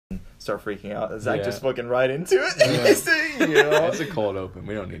start freaking out. Zach just fucking right into it. It's a cold open.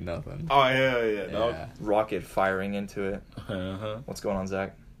 We don't need nothing. Oh, yeah. No. Rocket firing into it. Uh-huh. What's going on,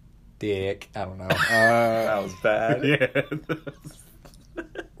 Zach? Dick. I don't know. That was bad. Yeah.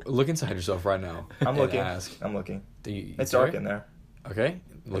 Look inside yourself right now. I'm looking. Ask, I'm looking. it's dark in there. Okay.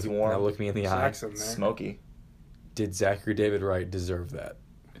 It's warm. Now look me in the eye. Zach's in there. Smoky. Did Zachary David Wright deserve that?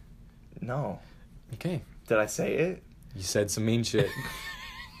 No. Okay. Did I say it? You said some mean shit.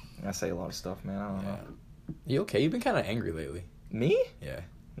 I say a lot of stuff, man. I don't know. You okay? You've been kind of angry lately. Me? Yeah.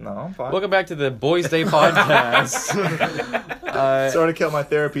 No, I'm fine. Welcome back to the Boys Day podcast. Sorry to cut my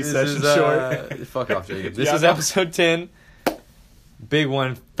therapy session short. Fuck off, Jacob. This is episode 10. Big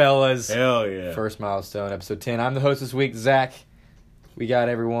one, fellas. Hell yeah. First milestone, episode 10. I'm the host this week, Zach. We got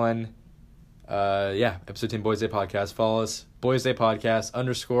everyone. Episode 10 Boys Day podcast. Follow us, Boys Day podcast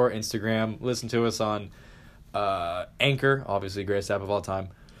 _ Instagram. Listen to us on Anchor, obviously greatest app of all time.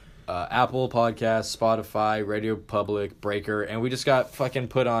 Apple Podcasts, Spotify, Radio Public, Breaker, and we just got fucking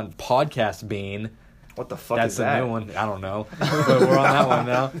put on Podcast Bean. What the fuck That's is that? a new one. I don't know, but we're on that one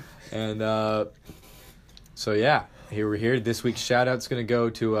now. And so yeah, we're here. This week's shout out's gonna go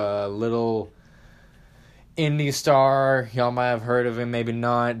to a little indie star. Y'all might have heard of him, maybe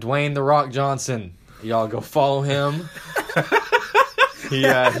not. Dwayne The Rock Johnson. Y'all go follow him. He's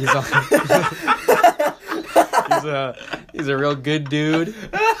he's a real good dude.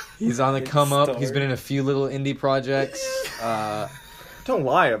 He's on the come up. He's been in a few little indie projects. Don't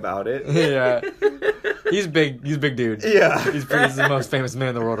lie about it. Yeah, he's big. He's a big dude. Yeah, he's the most famous man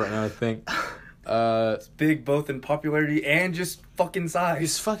in the world right now, I think. It's big both in popularity and just fucking size.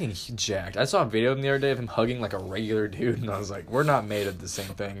 He's fucking jacked. I saw a video of him the other day of him hugging like a regular dude, and I was like, we're not made of the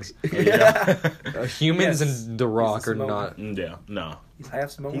same things. Humans and The Rock are not. Yeah, no. He's half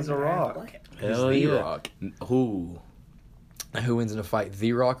Samoan. He's a rock. Hell The yeah. Rock. Who? Who wins in a fight,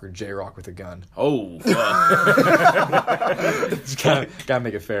 The Rock or J Rock with a gun? Oh, fuck. Gotta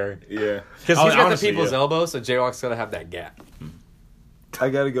make it fair. Yeah. Because he's got Honestly, the people's yeah. elbow, so J Rock's gotta have that gap. I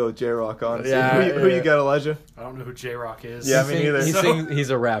gotta go with J-Rock, honestly. Yeah, who you got, Elijah? I don't know who J-Rock is. Yeah, me neither. He's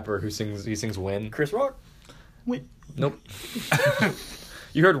a rapper who sings Win. Chris Rock? Wait. Nope.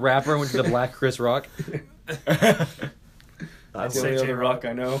 You heard rapper and went to the Black Chris Rock? I'd say J-Rock,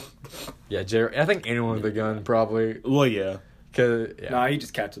 I know. Yeah, I think anyone with a gun probably. Well, yeah. Nah, he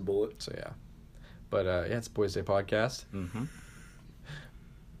just catches a bullet. So yeah. But it's Boys Day podcast. Mm-hmm.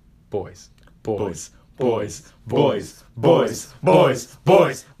 Boys. That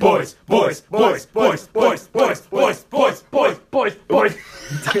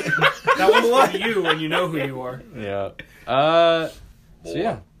one's for you, and you know who you are. Yeah. So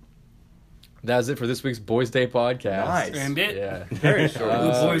yeah. That was it for this week's Boys Day podcast. Nice. And it. Yeah. Very short.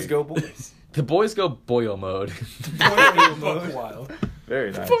 The boys go boys. The boys go boyo mode. Buck wild.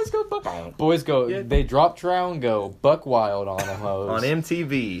 Very nice. Boys go. They drop trow and go buck wild on a hose. On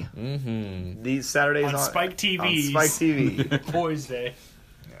MTV. Mm-hmm. These Saturdays On Spike TVs. On Spike TV. Boys Day.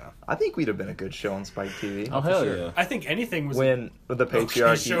 I think we'd have been a good show on Spike TV. Oh, hell yeah. I think anything was When with the a good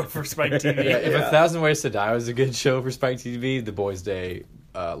patriarchy. show for Spike TV. Yeah, if 1,000 Ways to Die was a good show for Spike TV, the Boys Day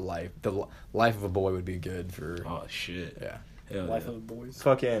life of a boy would be good for. Oh, shit. Yeah. Hell Life yeah. of the Boys.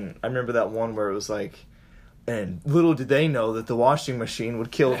 Fucking, I remember that one where it was like, and little did they know that the washing machine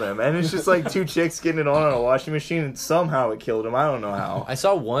would kill them. And it's just like two chicks getting it on a washing machine, and somehow it killed them. I don't know how. I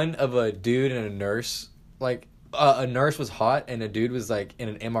saw one of a dude and a nurse. Like a nurse was hot, and a dude was like in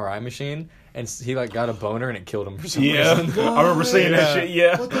an MRI machine, and he like got a boner, and it killed him for some Yeah. reason. I remember seeing that shit.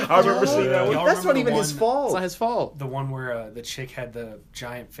 Yeah. I remember seeing that one. Y'all That's not remember even the his one- fault. It's not his fault. The one where the chick had the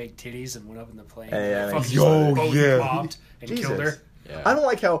giant fake titties and went up in the plane. Yeah, and fucking yo, both yeah. popped and Jesus. killed her. Yeah. I don't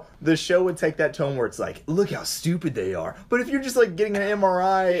like how the show would take that tone where it's like, look how stupid they are. But if you're just like getting an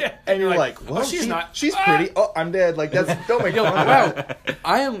MRI Yeah, and you're you're like, like, well, oh, she's not. She's pretty. Oh, I'm dead. Like, that's, don't make Yo, fun of wow. that.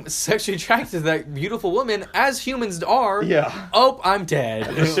 I am sexually attracted to that beautiful woman, as humans are. Yeah. Oh, I'm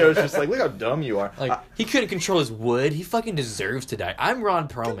dead. The show's just like, look how dumb you are. Like, he couldn't control his wood. He fucking deserves to die. I'm Ron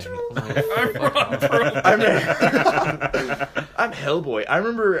Perlman. I'm Hellboy. I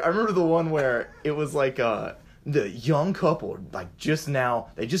remember the one where it was like the young couple, like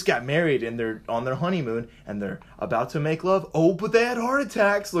they just got married and they're on their honeymoon and they're about to make love. Oh, but they had heart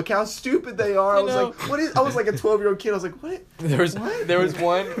attacks. Look how stupid they are. I was know. like, what is? I was like a 12-year-old kid. I was like, what? There was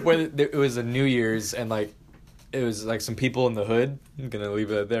one where it was a New Year's and like it was like some people in the hood. I'm gonna leave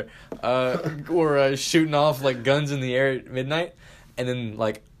it there. Were shooting off like guns in the air at midnight, and then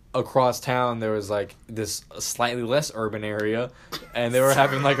like across town there was like this slightly less urban area, and they were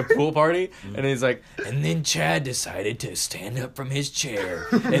having like a pool party, and he's like, and then Chad decided to stand up from his chair,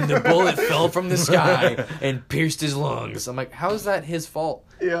 and the bullet fell from the sky and pierced his lungs. I'm like, how is that his fault?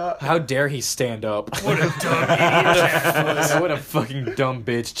 Yeah. How dare he stand up? What a dumb idiot Chad was. What a fucking dumb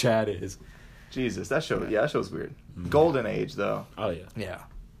bitch Chad is. Jesus, that show's weird. Golden age though. Oh yeah. Yeah.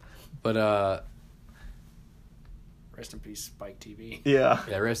 But Rest in peace, Spike TV. Yeah.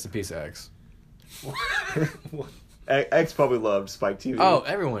 yeah, rest in peace, X. X probably loved Spike TV. Oh,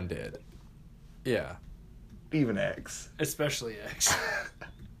 everyone did. Yeah. Even X. Especially X.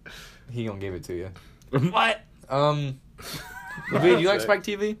 He gonna give it to you. What? Lee, do you like Spike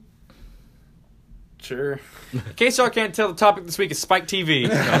TV? Sure. In case y'all can't tell, the topic this week is Spike TV.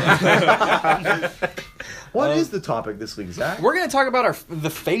 What is the topic this week, Zach? We're gonna talk about the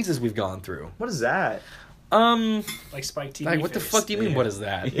phases we've gone through. What is that? Like Spike TV. Like, what the face. fuck do you mean? What is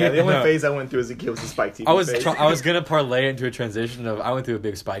that? Yeah, the only No. phase I went through as a kid was the Spike TV I was phase. I was gonna parlay it into a transition of I went through a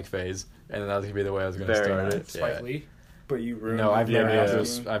big Spike phase, and then that was gonna be the way I was gonna Very start nice. it. Spike Yeah. Lee. But you ruined No, I've it. never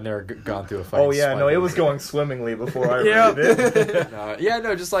Yeah. I've never gone through a fight. Oh yeah, no, it was going swimmingly before I really did.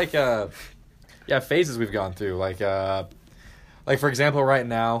 No, just like phases we've gone through. Like for example, right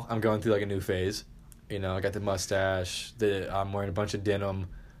now I'm going through like a new phase. You know, I got the mustache. I'm wearing a bunch of denim.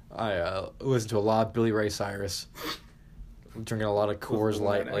 I listen to a lot of Billy Ray Cyrus. I'm drinking a lot of Coors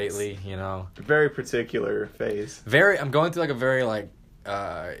Light Nice. lately. You know, Very particular phase. I'm going through like a very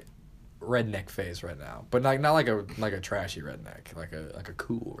redneck phase right now, but not like a trashy redneck, like a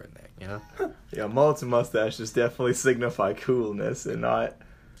cool redneck. You know. Yeah, mullets and mustaches definitely signify coolness and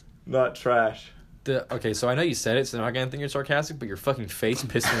not trash. Okay, so I know you said it, so I'm not gonna think you're sarcastic, but your fucking face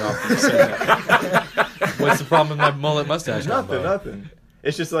pissed me off when you said that. What's the problem with my mullet mustache combo? Nothing.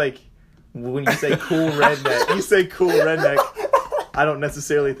 It's just like when you say cool redneck, I don't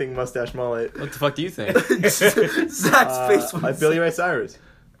necessarily think mustache mullet. What the fuck do you think? Zach's face was Like Billy Ray Cyrus.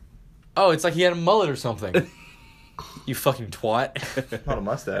 Oh, it's like he had a mullet or something. You fucking twat. Not a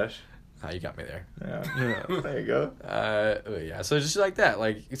mustache. Oh, you got me there. Yeah. There you go. Yeah, so just like that,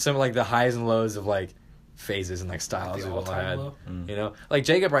 like some like the highs and lows of like phases and like styles The we've all all-time had. low. You know, like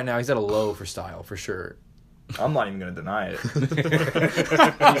Jacob right now, he's at a low for style for sure. I'm not even gonna deny it.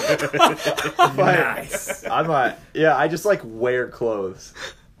 nice. I'm not. Yeah, I just like wear clothes.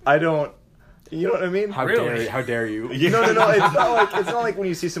 I don't. You know what I mean? How Really? dare you? No. It's not like when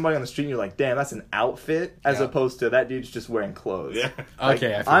you see somebody on the street and you're like, damn, that's an outfit, as Yeah. opposed to that dude's just wearing clothes. Yeah. Like,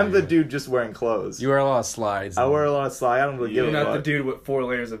 Okay, I feel I'm you. the dude just wearing clothes. You wear a lot of slides. I wear a lot of slide. I don't really give You're a not the fuck. dude with 4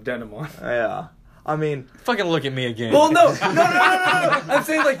 layers of denim on. Yeah. I mean, Fucking look at me again. Well, no. I'm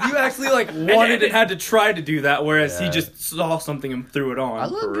saying like you actually like wanted and had to try to do that, whereas Yeah. he just saw something and threw it on. I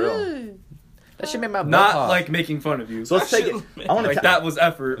look For real. good. That should make my butt Not pop. like making fun of you. so let's take it. I want like to. that was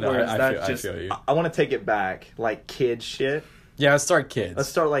effort, No, whereas I that's feel, just. I feel you. I want to take it back, like kid shit. Yeah, let's start kids. Let's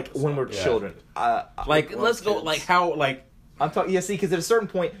start like when we're Yeah. children. Like let's go kids. like how like I'm talking. Yeah, see, because at a certain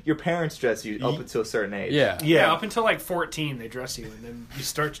point, your parents dress you up until a certain age. Yeah. Yeah, up until like 14, they dress you, and then you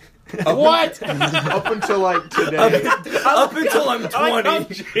start. What? Up until like today. Up until I'm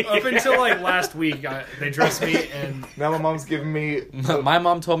 20. Up until like last week, they dressed me, and Now my mom's giving me. My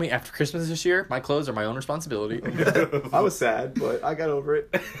mom told me after Christmas this year, my clothes are my own responsibility. I was sad, but I got over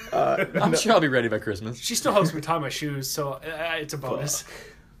it. I'm sure I'll be ready by Christmas. she still helps me tie my shoes, so it's a bonus.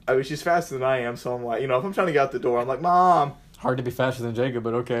 I mean, she's faster than I am, so I'm like, if I'm trying to get out the door, I'm like, Mom. Hard to be faster than Jacob,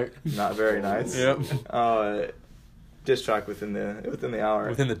 but okay. Not very nice. Yep. Diss track within the hour.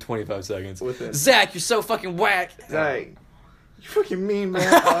 Within the 25 seconds. Within. Zach, you're so fucking whack. Zach, you fucking mean, man.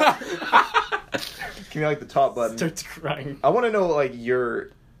 Give me like the top button. Starts crying. I want to know like your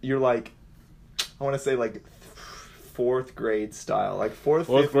like, I want to say like 4th grade style, like fourth,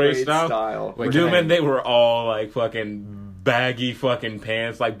 Fourth fifth grade grade style? style. Wait, dude, can I- man, they were all like fucking baggy fucking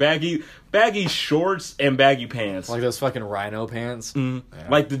pants, like baggy shorts and baggy pants. Like those fucking rhino pants. Mhm. Yeah.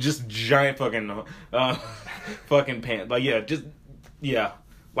 Like the just giant fucking fucking pants. Like yeah.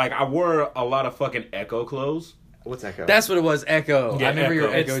 Like I wore a lot of fucking Echo clothes. What's that? That's what it was, Echo. Yeah, I remember your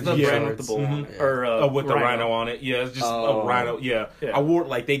Echo. Echo It's the Yeah. brand with the bull on it. Or With the rhino on it. Yeah, it's just Oh. a rhino. Yeah. Yeah. I wore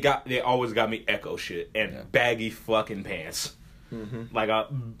like they always got me Echo shit and Yeah. baggy fucking pants. Mm-hmm.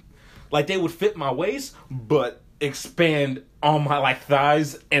 Like they would fit my waist, but expand on my like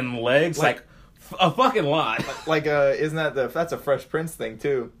thighs and legs like a fucking lot. Like isn't that's a Fresh Prince thing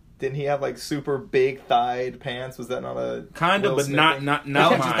too? Didn't he have like super big thighed pants? Was that not a Kind of, Will but Smith not thing? not That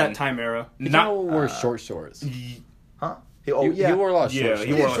not was just that mine. time era. You Not wore short shorts. Huh? He You wore a lot of short Yeah, shorts. he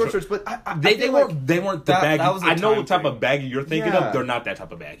He wore had short shorts, but I They feel weren't like, they weren't the that- baggy. that was a I know time what type thing. of baggy you're thinking Yeah. of. They're not that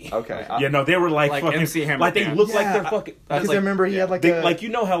type of baggy. Okay. Yeah, no, they were like fucking MC Hammer like they pants. look like Yeah, they're fucking. because like, I remember he had like they, a like you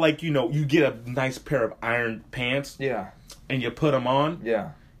know how like you get a nice pair of iron pants yeah and you put them on. yeah.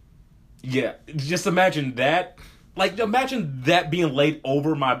 Yeah, just imagine that. Like imagine that being laid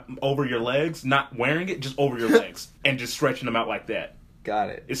over your legs, not wearing it, just over your legs, and just stretching them out like that. Got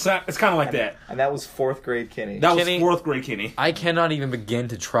it. It's kind of like that. And that was 4th grade Kenny. That was Kenny- 4th grade Kenny. I cannot even begin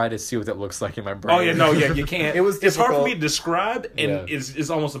to try to see what that looks like in my brain. Oh yeah, no, yeah, you can't. It was It's hard for difficult. me to describe, and Yeah. it's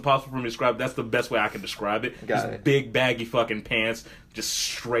almost impossible for me to describe. That's the best way I can describe it. Got Just it. big baggy fucking pants, just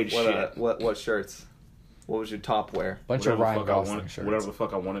straight shit. What shirts? What was your top wear? Bunch Whatever of the Ryan fuck I Gosling wanted, shirts. whatever the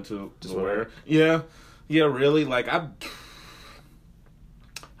fuck I wanted to Just wear. wear it? Yeah, really. Like I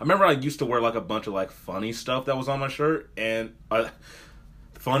remember I used to wear like a bunch of like funny stuff that was on my shirt and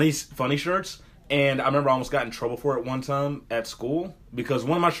funny shirts. And I remember I almost got in trouble for it one time at school because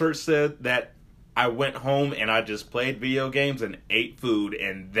one of my shirts said that I went home and I just played video games and ate food,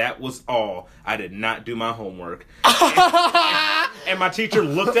 and that was all. I did not do my homework. And my teacher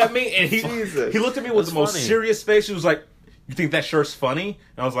looked at me, and he looked at me with That's the most funny. serious face. He was like, "You think that shirt's funny?"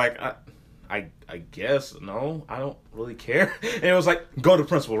 And I was like, I guess, no, I don't really care. And it was like, go to the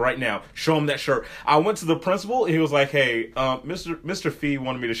principal right now. Show him that shirt. I went to the principal, and he was like, hey, Mr. Fee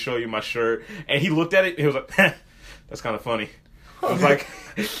wanted me to show you my shirt. And he looked at it, and he was like, that's kind of funny. I was like...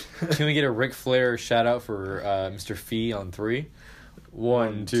 Can we get a Ric Flair shout out for Mr. Fee on 3?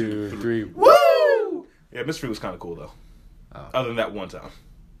 1, 2, 3. Woo! Yeah, Mr. Fee was kind of cool, though. Oh. Other than that one time.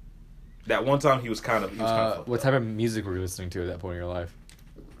 That one time, he was kind of fucked What up. type of music were you listening to at that point in your life?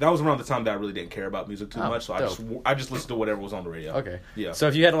 That was around the time that I really didn't care about music too Oh, much, so dope. I just listened to whatever was on the radio. Okay. Yeah. So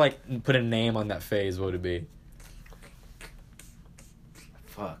if you had to like put a name on that phase, what would it be?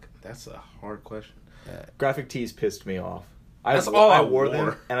 Fuck, that's a hard question. Graphic tees pissed me off. That's all I wore wore.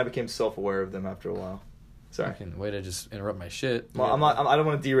 them, and I became self-aware of them after a while. Sorry. Fucking way to just interrupt my shit. Well, I don't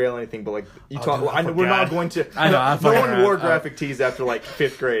want to derail anything, but like you Oh, talk, dude, I we're not forgot. going to. I know, I No one forgot. wore graphic tees after like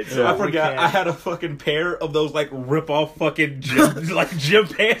 5th grade. So I we forgot. can't- I had a fucking pair of those like rip off fucking gym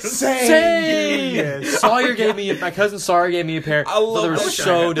pants. Same. Yes. Sawyer gave me my cousin Sawyer gave me a pair. I love they were that.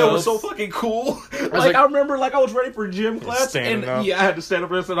 so That dope. was so fucking cool. Like, like- I remember, like I was ready for gym class, standing and up. yeah, I had to stand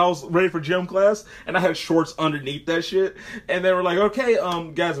up and I was ready for gym class, and I had shorts underneath that shit, and they were like, "Okay,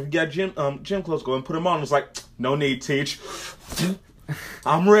 guys, if you got gym clothes, go and put them on." I was like, "No need, teach.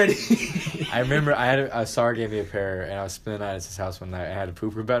 I'm ready." I remember I had Sawyer gave me a pair, and I was spending the night at his house one night. I had a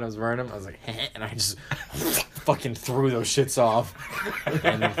pooper bed, and I was wearing them. I was like, and I just fucking threw those shits off,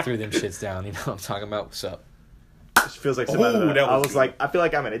 and then threw them shits down. You know what I'm talking about? What's up? It feels like some Ooh, other- that I was was good. like, I feel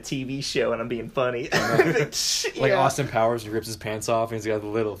like I'm in a TV show and I'm being funny. Like Austin Powers, he rips his pants off, and he's got the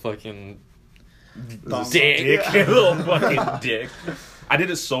little fucking dick, little fucking dick. I did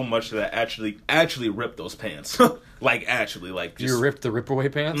it so much that I actually ripped those pants. Like actually, like just, You ripped the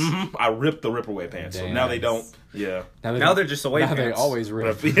Ripaway pants. Mhm, I ripped the Ripaway pants. So Damn. now they don't. Yeah. Now they're just away Now they pants. always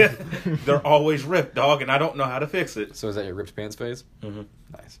rip. Yeah, they're always ripped, dog, and I don't know how to fix it. So is that your ripped pants phase? Mhm.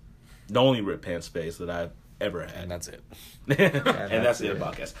 Nice. The only rip pants phase that I've ever had, And that's it. and that's the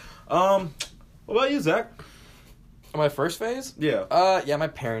podcast. What about you, Zach? My first phase? Yeah. Yeah, my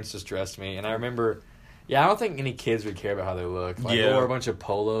parents just dressed me, and I remember. Yeah, I don't think any kids would care about how they look. Like, Yeah. I wore a bunch of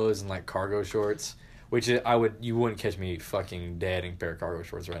polos and like cargo shorts, which you wouldn't catch me fucking dead in a pair of cargo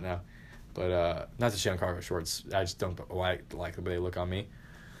shorts right now. But not to shit on cargo shorts, I just don't like the way they look on me.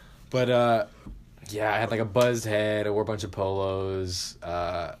 But yeah, I had like a buzzed head. I wore a bunch of polos.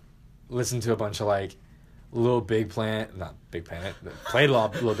 Listened to a bunch of like Little Big Planet, not Big Planet, but played a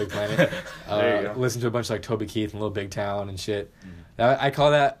lot of Little Big Planet. There you go. Listened to a bunch of like Toby Keith and Little Big Town and shit. I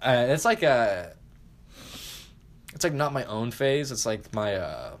call that it's like a. It's like not my own phase. It's like my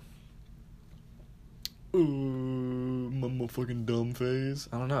my fucking dumb phase.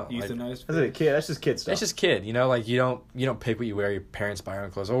 I don't know. Like, Euthanized. That's a kid. That's just kid stuff. it's just kid, you know. Like you don't pick what you wear. Your parents buy your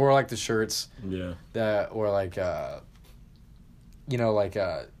own clothes, or like the shirts Yeah. that, or like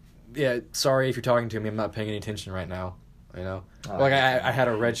yeah. Sorry if you're talking to me. I'm not paying any attention right now. You know, Oh, like yeah. I had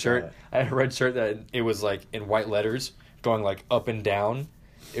a red shirt. I had a red shirt that it was like in white letters going like up and down.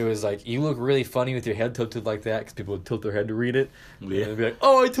 It was like, you look really funny with your head tilted like that, because people would tilt their head to read it. Yeah. And they'd be like,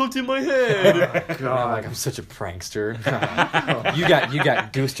 oh, I tilted my head. And I'm like, God. I'm such a prankster. you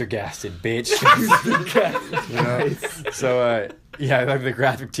got gooster-gasted, bitch. You know? So, yeah, like the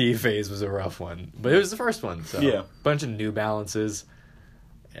graphic tee phase was a rough one. But it was the first one. So Yeah. Bunch of New Balances.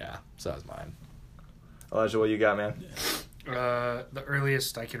 Yeah, so that was mine. Elijah, what you got, man? The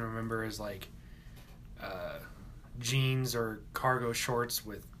earliest I can remember is like jeans or cargo shorts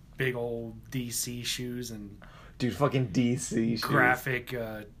with big old DC shoes and Dude, fucking DC shoes. graphic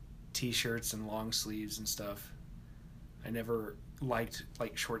t-shirts and long sleeves and stuff. I never liked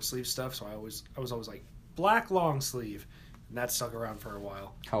like short sleeve stuff, so I was always like black long sleeve, and that stuck around for a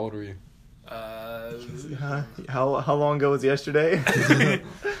while. How old were you? How long ago was yesterday?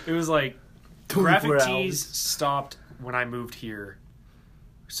 It was like 24 graphic hours. tees stopped when I moved here,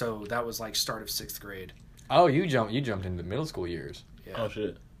 so that was like start of 6th grade. Oh, you jumped into middle school years. Oh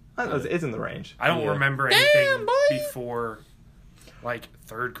shit. It's in the range. I don't Yeah. remember anything before like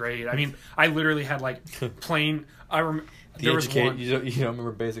 3rd grade. I mean, I literally had like plain. There was one. You don't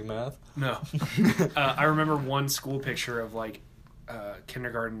remember basic math? No, I remember one school picture of like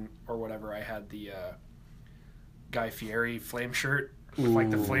kindergarten or whatever. I had the Guy Fieri flame shirt with like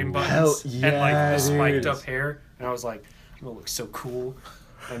the flame Hell buttons and like yeah, the spiked dude. up hair, and I was like, I'm gonna look so cool.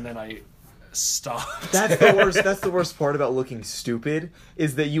 And then I stopped. That's the worst. That's the worst part about looking stupid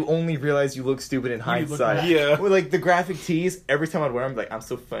is that you only realize you look stupid in look hindsight. back. Yeah. With like the graphic tees, every time I'd wear them, like I'm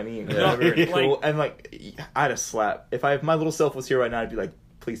so funny and clever and cool. And like I'd have slapped. If my little self was here right now, I'd be like,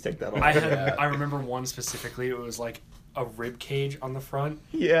 please take that off. I remember one specifically. It was like a rib cage on the front.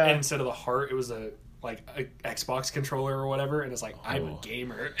 Yeah. And instead of the heart, it was a Xbox controller or whatever, and it's like I'm a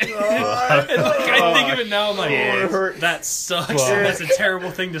gamer. And like, I think of it now, I'm like, it hurts. that sucks. That's a terrible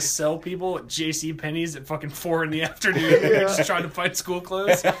thing to sell people at J.C. Penney's at fucking 4 PM. They're just trying to find school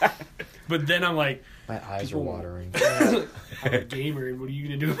clothes. But then I'm like, My eyes are watering. I'm a gamer, and what are you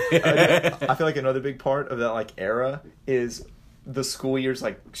gonna do? I feel like another big part of that like era is the school year's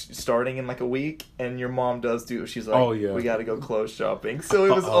like starting in like a week, and your mom does do. She's like, Oh, yeah. we got to go clothes shopping. So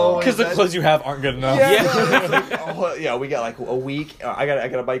it was always Because the that- clothes you have aren't good enough. Yeah, we got like a week. I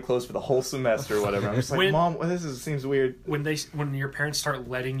gotta buy clothes for the whole semester or whatever. I'm just like, When- Mom, seems weird. When your parents start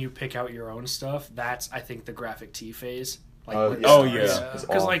letting you pick out your own stuff, that's I think the graphic tee phase. Like, Oh, when it yeah. Oh, starts. yeah. It's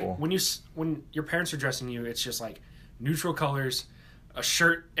Because like awful. when your parents are dressing you, it's just like neutral colors, a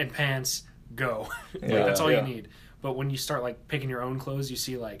shirt and pants, go. Like, Yeah, that's all yeah. you need. But when you start like picking your own clothes, you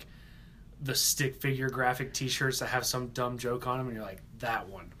see like the stick figure graphic T-shirts that have some dumb joke on them, and you're like, that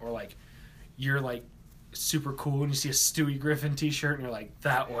one. Or like you're like super cool, and you see a Stewie Griffin T-shirt, and you're like,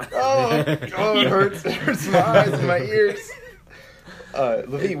 that one. Oh, it hurts. It hurts my eyes and my ears.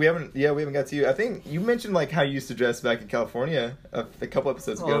 Levi, we haven't got to you. I think you mentioned like how you used to dress back in California a couple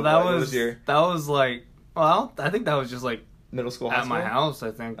episodes ago. Well, but, like, that was like, well, I think that was just like middle school, high at my school? house.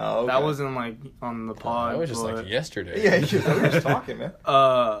 I think Oh, okay. that wasn't like on the pod. That was just but, like yesterday. Yeah, we were just talking, man.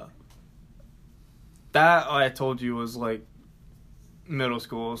 That I told you was like middle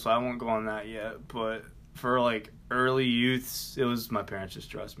school, so I won't go on that yet. But for like early youths, it was my parents just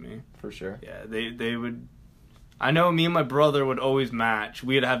dressed me. For sure. Yeah, they would. I know me and my brother would always match.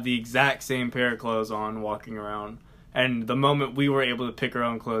 We'd have the exact same pair of clothes on walking around. And the moment we were able to pick our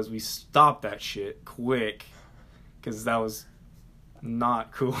own clothes, we stopped that shit quick. Because that was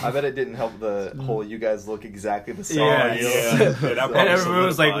not cool. I bet it didn't help the whole you guys look exactly the same. Yeah, that and probably everyone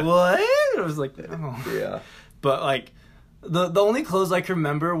was like, solidified. what? I was like, oh. Yeah. But like, the only clothes I can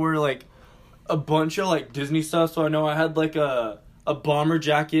remember were like a bunch of like Disney stuff. So I know I had like a bomber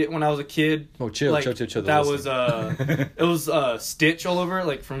jacket when I was a kid. Oh, chill. Like, They're that was listening. it was Stitch all over,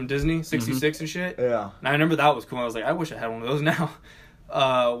 like from Disney '66 and shit. Yeah. And I remember that was cool. I was like, I wish I had one of those now.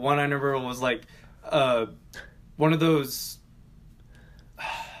 One I remember was like one of those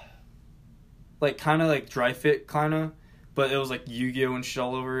like kind of like dry fit kind of, but it was like Yu-Gi-Oh and shit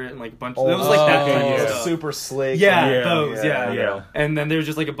all over it and like a bunch of it was like that okay, type yeah. of stuff. Super slick. Yeah, those, yeah. Yeah. And then there was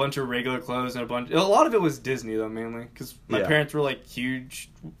just like a bunch of regular clothes and a lot of it was Disney though, mainly because my Yeah. parents were like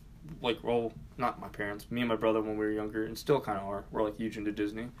huge, like, well, not my parents, me and my brother when we were younger, and still kind of are. We're like huge into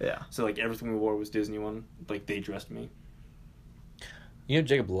Disney, Yeah. so like everything we wore was Disney one. Like they dressed me. You know,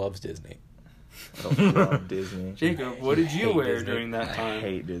 Jacob loves Disney. I don't love Disney. Jacob, what did you hate wear Disney. during that I time?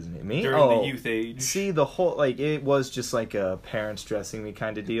 hate Disney. Me? During Oh, the youth age. See, the whole like it was just like a parents dressing me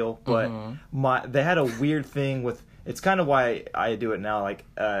kind of deal, but they had a weird thing with. It's kind of why I do it now. Like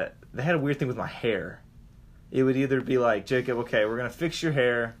they had a weird thing with my hair. It would either be like, Jacob, okay, we're gonna fix your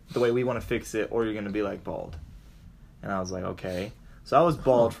hair the way we want to fix it, or you're gonna be like bald. And I was like, okay. So I was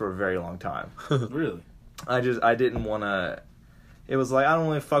bald for a very long time. Really? I didn't want to. It was like I don't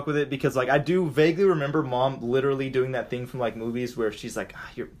really fuck with it because like I do vaguely remember Mom literally doing that thing from like movies where she's like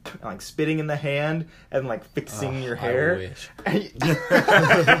you're like spitting in the hand and like fixing your hair. I wish.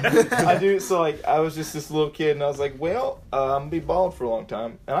 I do. So like I was just this little kid and I was like, well, I'm gonna be bald for a long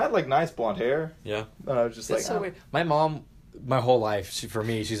time, and I had like nice blonde hair. Yeah. And I was just That's like, so weird. My mom, my whole life, for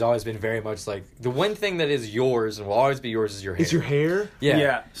me, she's always been very much like, the one thing that is yours and will always be yours is your hair. is your hair? Yeah.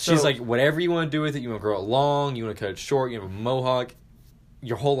 Yeah, She's so- like, whatever you want to do with it, you want to grow it long, you want to cut it short, you have a mohawk.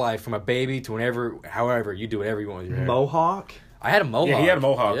 Your whole life, from a baby to whenever, however, you do whatever you want with your hair. Mohawk. I had a mohawk. Yeah, he had a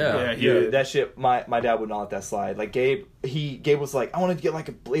mohawk. Yeah. Dude, that shit. My dad would not let that slide. Like Gabe was like, I wanted to get like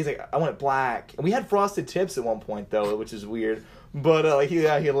he's like, I want it black. And we had frosted tips at one point though, which is weird. But like he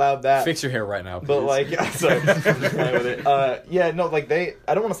allowed that. Fix your hair right now, please. But like, sorry, I'm just playing with it. Yeah, no, like I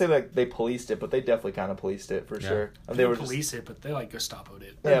don't want to say like they policed it, but they definitely kind of policed it for sure. And They they were police it, but they like Gestapo'd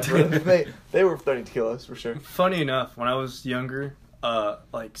it. just, yeah, they were threatening to kill us for sure. Funny enough, when I was younger,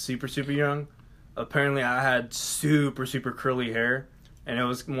 like super young, apparently I had super curly hair, and it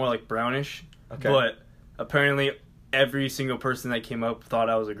was more like brownish. Okay. But apparently every single person that came up thought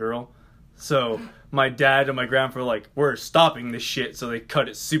I was a girl. So my dad and my grandpa were like, we're stopping this shit. So they cut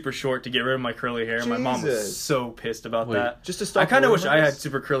it super short to get rid of my curly hair. My mom was Jesus. so pissed about Wait, that. Just to stop I kind of wish I had rumors?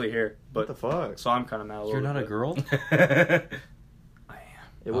 super curly hair, What but the fuck? so I'm kind of mad a little You're not a bit. girl?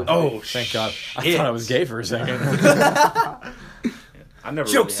 It would Oh, Thank God. I shit. thought I was gay for a second. I never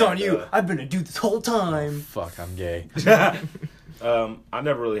Joke's really on had, you. I've been a dude this whole time. Fuck, I'm gay. I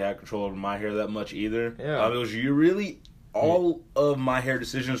never really had control over my hair that much either. Yeah. It was all of my hair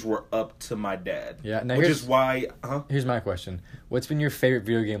decisions were up to my dad. Yeah, now which here's- is why, Here's my question. What's been your favorite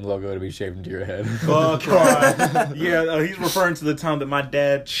video game logo to be shaved into your head? Fuck, yeah, he's referring to the time that my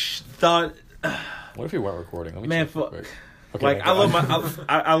dad thought. What if we weren't recording? Let me Man, check real fuck. quick. Okay, Like thank I love God.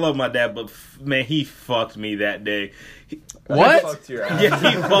 I love my dad, but man, he fucked me that day. What? Fucked your ass.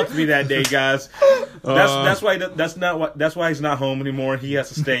 Yeah, he fucked me that day, guys. That's why he's not home anymore. He has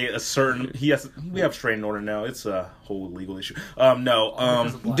to stay a certain. We have restraining order now. It's a whole legal issue.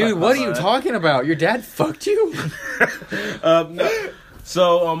 Dude, what are you talking about? Your dad fucked you? No.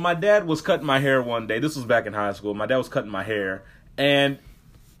 So my dad was cutting my hair one day. This was back in high school. My dad was cutting my hair, and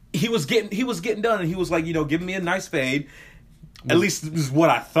he was getting done, and he was like, give me a nice fade. At least this is what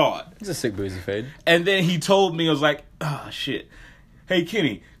I thought. It's a sick boozy fade. And then he told me, I was like, oh shit. Hey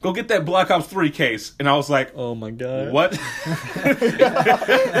Kenny, go get that Black Ops 3 case. And I was like, Oh my God. what?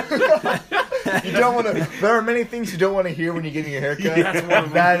 You don't want to. There are many things you don't want to hear when you're getting your haircut. Yeah, that's one of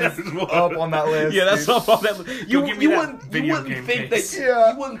them. That is That's one. up on that list. Yeah, that's dude. up on that list. You give me that wouldn't video game think case. that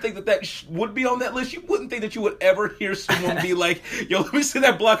Yeah. you wouldn't think that would be on that list. You wouldn't think that you would ever hear someone be like, "Yo, let me see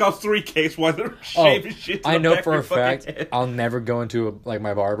that Black Ops 3 case while they're shaving shit." To I the know back for a of your fucking fact head. I'll never go into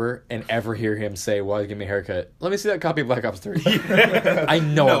my barber and ever hear him say, "Well, give me a haircut." Let me see that copy of Black Ops 3. I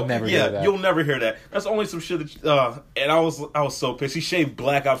know I'll never hear that. You'll never hear that. That's only some shit that. And I was so pissed. He shaved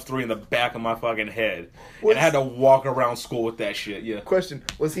Black Ops 3 in the back of my fucking head, and I had to walk around school with that shit. Yeah, Question: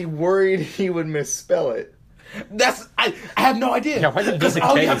 was he worried he would misspell it? I have no idea. Yeah, why did Because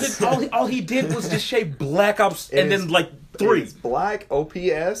this all, case? all he did was just shave Black Ops and It's- then like 3. It's black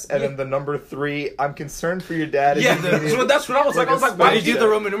OPS and then the number 3. I'm concerned for your dad. Yeah, If he needed- so that's what I was like. I was like, Why why did you do the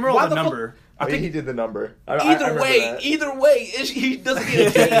Roman numeral why or the the fuck- number? I think think- he did the number. I Either remember way, he doesn't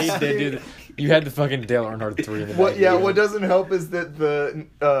get a He case. did do that. You had the fucking Dale Earnhardt 3 in the What? back. Yeah. What doesn't help is that the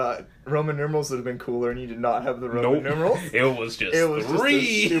Roman numerals would have been cooler, and you did not have the Roman numerals. It was just It was just a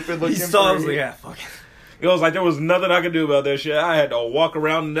 3. stupid He looking. saw. I was three. like, yeah, fuck it. It was like there was nothing I could do about that shit. I had to walk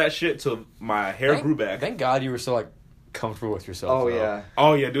around in that shit till my hair grew back. Thank God you were so comfortable with yourself. Oh though. yeah.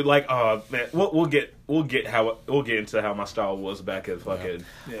 Oh yeah, dude. Like, man, we'll get into how my style was back at fucking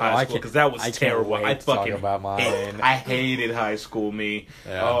Oh, high I school can't- because that was I can't terrible. wait I to talk fucking about mine. I hated high school. Me.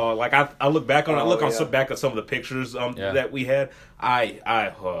 Yeah. Oh, like I look back on. I Oh, look yeah. back at some of the pictures Yeah. that we had.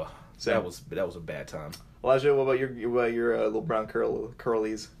 That was a bad time. Elijah, what about your little brown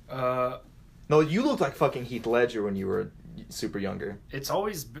curlies? No, you looked like fucking Heath Ledger when you were super younger. It's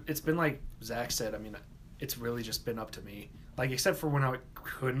been like Zach said. I mean, it's really just been up to me. Like, except for when I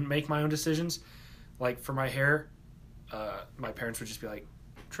couldn't make my own decisions. Like, for my hair, my parents would just be like,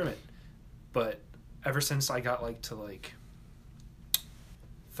 trim it. But ever since I got to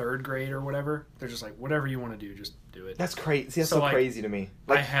 3rd grade or whatever, they're just like, whatever you want to do, just do it. That's crazy. That's So, so like, crazy to me.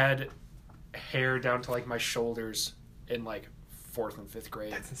 I had hair down to my shoulders in 4th and 5th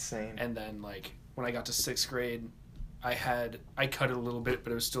grade. That's insane. And then when I got to 6th grade, I cut it a little bit,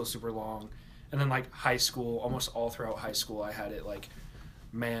 but it was still super long. And then high school, almost all throughout high school, I had it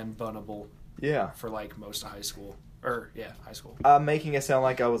man bunnable Yeah. for most of high school. High school. I'm making it sound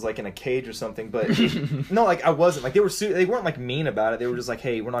like I was in a cage or something, but no, I wasn't. They weren't mean about it. They were just like,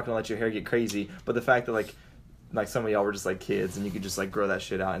 hey, we're not gonna let your hair get crazy. But the fact that like some of y'all were just kids and you could just grow that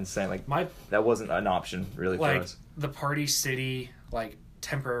shit out insane. My That wasn't an option really for us. the Party City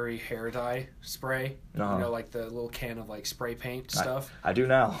temporary hair dye spray. Uh-huh. You know, the little can of spray paint stuff. I do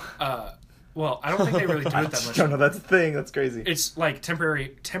now. Well, I don't think they really do I it that just much. don't know. That's a thing. That's crazy. It's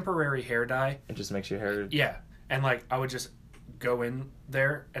temporary hair dye. It just makes your hair. Yeah, and I would just go in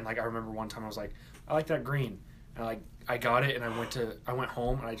there, and I remember one time I was like, I like that green, and I got it, and I went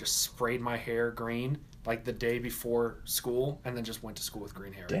home and I just sprayed my hair green the day before school, and then just went to school with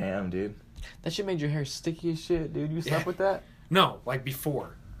green hair. Damn, dude. That shit made your hair sticky as shit, dude. You slept with that? No,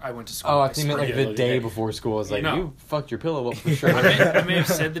 before I went to school. Oh, I think you meant sprayed the it. day before school. I was like, No. you fucked your pillow up for sure. I may have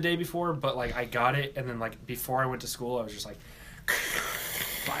said the day before, but I got it, and then before I went to school, I was just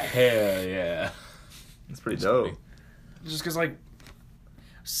Hell yeah. It's pretty dope. just because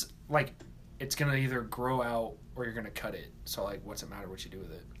it's gonna either grow out or you're gonna cut it. So like, what's it matter what you do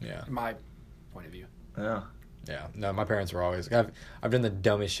with it? Yeah. In my point of view. Yeah. Yeah. No, my parents were always. I've done the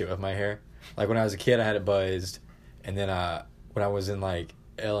dumbest shit with my hair. Like when I was a kid, I had it buzzed, and then when I was in like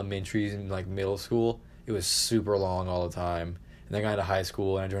elementary and like middle school, it was super long all the time. And then I got into high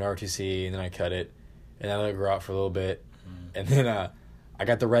school and I joined RTC, and then I cut it, and then I let it grow out for a little bit, and then I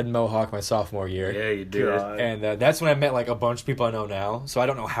got the red mohawk my sophomore year. Yeah, you did. God. And that's when I met like a bunch of people I know now. So I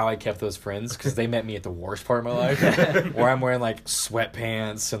don't know how I kept those friends because they met me at the worst part of my life, where I'm wearing like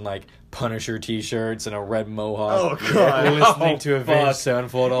sweatpants and like Punisher t-shirts and a red mohawk. Oh, God. Listening to Avenged fuck.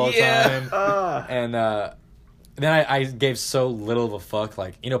 Sevenfold all the Yeah. time. And then I gave so little of a fuck,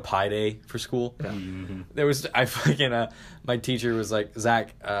 like, you know, Pi Day for school. There was my teacher was like,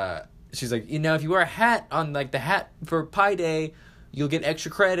 Zach, she's like, you know, if you wear a hat on like the hat for Pi Day, you'll get extra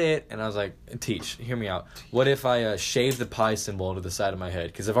credit. And I was like, teach, hear me out. What if I shave the pi symbol into the side of my head?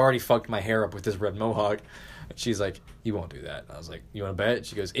 Because I've already fucked my hair up with this red mohawk. And she's like, you won't do that. And I was like, you want to bet?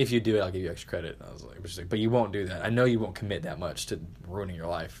 She goes, if you do it, I'll give you extra credit. And I was like, she's like, but you won't do that. I know you won't commit that much to ruining your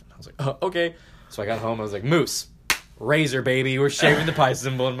life. And I was like, oh, okay. So I got home. I was like, Moose, razor, baby. We're shaving the pi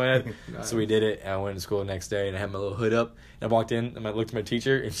symbol in my head. Nice. So we did it. And I went to school the next day, and I had my little hood up. And I walked in, and I looked at my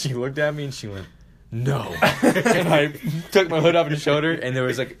teacher, and she looked at me, and she went, no. And I took my hood up and showed her, and there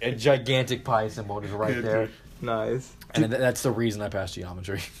was like a gigantic pi symbol just right there. Nice. And that's the reason I passed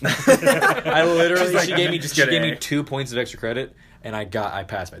geometry. I literally, Like, she gave me just get gave an me A. 2 points of extra credit, and I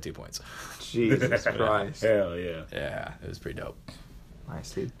passed by 2 points. Jesus Christ. Hell yeah. Yeah, it was pretty dope.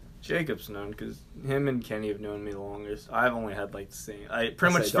 Nice, dude. Jacob's known because him and Kenny have known me the longest. I've only had like the same. I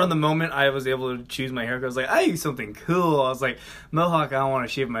pretty much Say from the don't. moment I was able to choose my haircut, I was like, I use something cool. I was like, mohawk, I don't want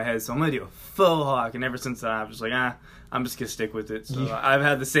to shave my head, so I'm gonna do a faux hawk. And ever since then, I'm just like, I'm just gonna stick with it. So I've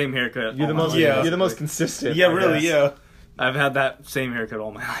had the same haircut. You're the all my most. life. Yeah. You're the most consistent. Yeah, I really, guess. yeah. I've had that same haircut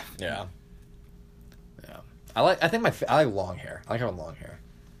all my life. Yeah. Yeah. I like long hair. I like having long hair.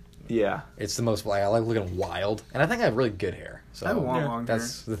 Yeah. It's the most, like, I like looking wild, and I think I have really good hair. So I want long hair.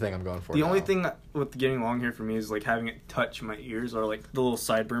 that's the thing I'm going for. The only now. thing with getting long hair for me is like having it touch my ears or like the little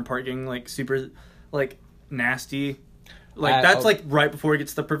sideburn part getting like super like nasty. Like that's like right before it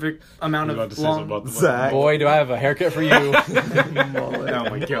gets the perfect amount You about of to say something long. about the Zach. Boy, do I have a haircut for you. Oh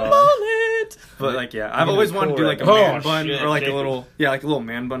my god. Mullet. But like yeah, I've always wanted to do like a Oh, man bun shit, or like a Jacob. little like a little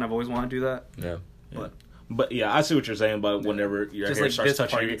man bun. I've always wanted to do that. Yeah. But yeah, I see what you're saying. But whenever your Just hair like starts this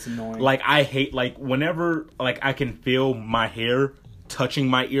touching part your, gets annoying. like I hate like whenever like I can feel my hair touching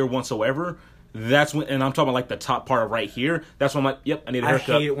my ear whatsoever. That's when, and I'm talking about like the top part of right here. That's when I'm like, yep, I need a I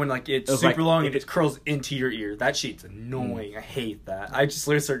haircut. hate it when like it's It was super like- long and it curls into your ear. That shit's annoying. I hate that. I just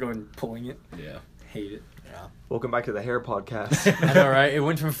literally start going pulling it. Yeah. Hate it. Welcome back to the hair podcast. I know, right? It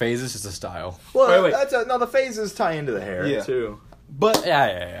went from phases to style. Well, Wait. that's no. The phases tie into the hair Yeah. too. But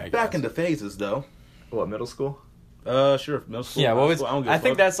Yeah. I back guess. into phases though. What, middle school? Sure, middle school. Yeah, high what was? school, don't give a I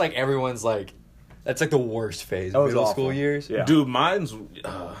think fuck. that's like everyone's like, that's like the worst phase. That was Middle awful. school years. Yeah. Dude, mine's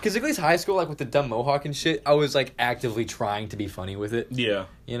Because at least high school, like with the dumb mohawk and shit, I was like actively trying to be funny with it. yeah.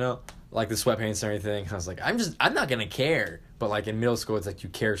 You know, like the sweatpants and everything. I was like, I'm not gonna care. But like in middle school, it's like you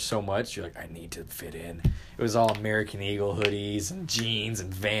care so much. You're like, I need to fit in. It was all American Eagle hoodies and jeans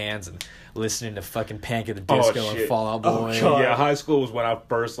and Vans and listening to fucking Panic at the Disco and shit. Fall Out Oh, Boy. God. Yeah, high school was when I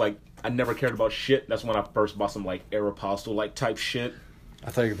first like I never cared about shit. That's when I first bought some like Aeropostale like type shit. I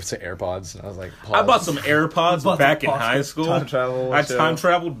thought you could say AirPods. And I was like, I bought some AirPods Bought back in some high school. Time travel, I so- time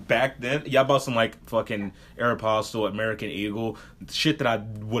traveled back then. Yeah, I bought some like fucking Aeropostale, American Eagle, shit that I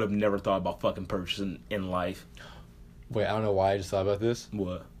would have never thought about fucking purchasing in life. Wait, I don't know why I just thought about this,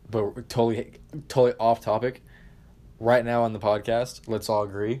 What? but we're totally off topic. Right now on the podcast, let's all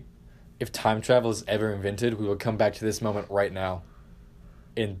agree, if time travel is ever invented, we will come back to this moment right now,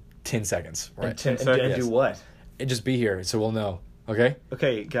 in 10 seconds. Right, 10 And seconds. do what? and just be here so we'll know. Okay,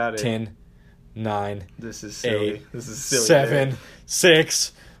 Okay, got it. 10, 9, This is silly. 8, This is silly. 7,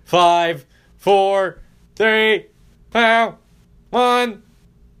 6, 5, 4, 3, 2, 1.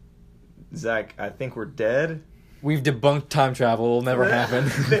 Zach, I think we're dead. We've debunked time travel. It'll never happen. I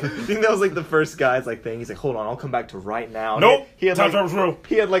think that was like the first guy's like thing. He's like, hold on, I'll come back to right now. And Nope. He had Time like, travel's real.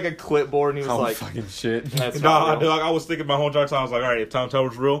 He had like a clipboard and he was Oh, like, fucking shit. that's Nah, not real. dog, I was thinking my whole entire time. I was like, all right, if time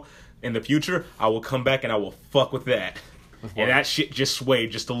travel's real in the future, I will come back and I will fuck with that. what? And that shit just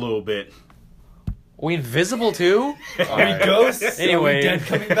swayed just a little bit. We invisible too? Alright. Ghosts. Anyway. Dead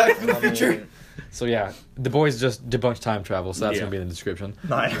coming back from the future. So yeah, the boys just debunked time travel, so that's Yeah. gonna be in the description.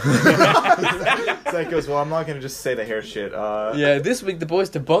 Nice. Zach goes, well, I'm not gonna just say the hair shit. Yeah, this week the boys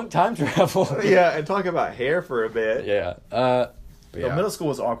debunked time travel. Yeah, and talk about hair for a bit. Yeah. No, Yeah. middle school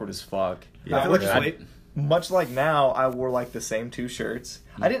was awkward as fuck. Yeah. I feel like Yeah. wait. much like now, I wore like the same 2 shirts.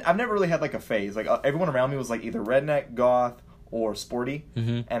 I've never really had like a phase. Like everyone around me was like either redneck, goth, or sporty,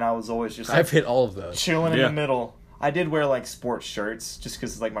 and I was always just like, I've hit all of those. chilling in Yeah. the middle. I did wear like sports shirts just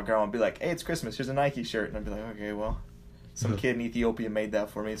because like my girl would be like, "Hey, it's Christmas. Here's a Nike shirt," and I'd be like, "Okay, well, some kid in Ethiopia made that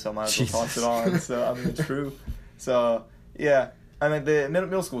for me, so I might as well toss it on." So I mean, it's true. So yeah, I mean the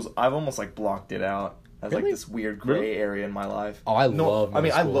middle schools, I've almost like blocked it out as like Really? this weird gray area in my life. Oh, I love I mean,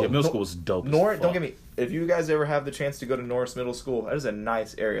 middle I school. love Yeah, middle school was dope. as Norris, fuck. don't get me. If you guys ever have the chance to go to Norris Middle School, that is a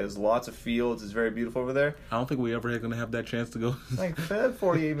nice area. There's lots of fields. It's very beautiful over there. I don't think we ever gonna have that chance to go. Like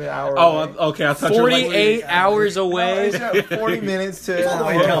 48 hours. Okay. I thought you were like, 48 hours away. It's not 40 minutes to all the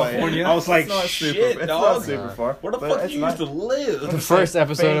way an to hour away. California. I was like, It's not shit, super, it's dog. not super far. Where the but fuck it's you nice. used to live? The first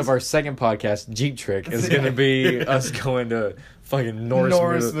episode phase- of our second podcast, Jeep Trick, is going to be us going to fucking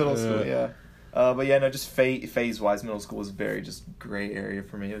Norris Middle School, yeah. But yeah, no, just phase-wise, middle school was very just gray area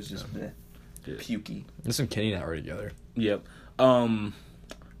for me. It was just bleh, Yeah. pukey. This and Kenny and I were together. Yep.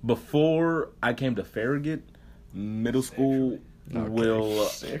 Before I came to Farragut, middle school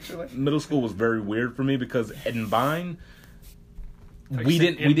Actually. middle school was very weird for me because in Vine Like we you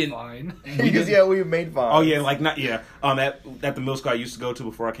said, didn't Vine. Because yeah, we made vines. oh yeah, like not yeah. At the middle school I used to go to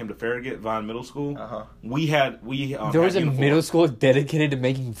before I came to Farragut, Vine Middle School. Uh-huh. We There was had a uniforms. middle school dedicated to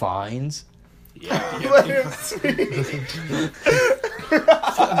making vines. Yeah. Let him speak.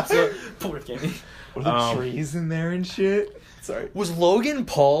 Poor Kenny. Were the trees in there and shit? Sorry. Was Logan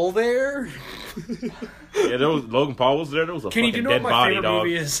Paul there? Yeah, there was Logan Paul was there. There was a Kenny, do you fucking know dead what my body, favorite dog.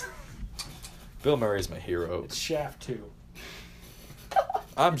 movie is? Bill Murray's my hero. Shaft 2.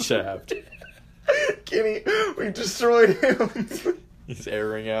 I'm Shaft. Kenny, we destroyed him. He's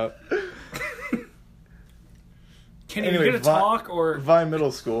airing out. Kenny, Anyway, you gonna talk or Vine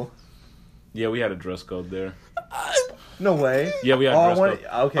Middle School. Yeah, we had a dress code there. No way. Yeah, we had Oh, a dress what-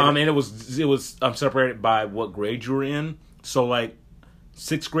 code. okay. And it was separated by what grade you were in. So like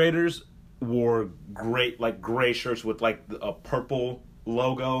 6th graders wore gray shirts with like a purple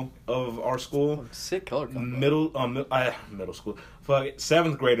logo of our school. Sick color combo. Middle school. Fuck it.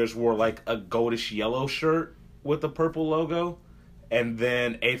 7th graders wore like a goldish yellow shirt with a purple logo, and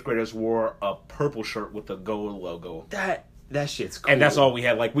then 8th graders wore a purple shirt with a gold logo. That shit's cool. And that's all we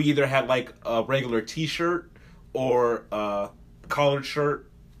had. Like we either had like a regular T-shirt or a collared shirt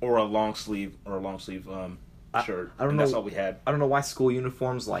or a long sleeve shirt. I don't And know. That's all we had. I don't know why school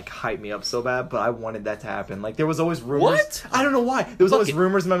uniforms like hype me up so bad, but I wanted that to happen. Like there was always rumors. What? I don't know why. There was always Fuck it.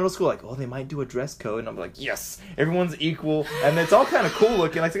 rumors in my middle school, like, oh, they might do a dress code, and I'm like, yes, everyone's equal, and it's all kind of cool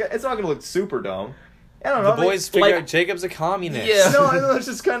looking. Like it's not gonna look super dumb. I don't know. The boys like, figure out Jacob's a communist. Yeah. No, I know. It's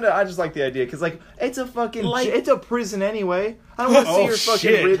just kind of. I just like the idea because, like, it's a fucking. it's a prison anyway. I don't want to see Oh, your fucking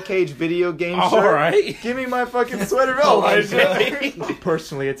shit. ribcage video game All shirt. right. Give me my fucking sweater. Oh, my okay. God.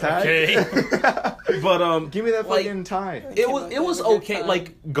 Personally attacked. But Give me that like, fucking tie. it was okay.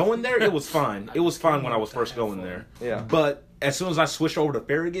 Like going there, it was fine. It was fine when I was first going there. Yeah. But as soon as I switched over to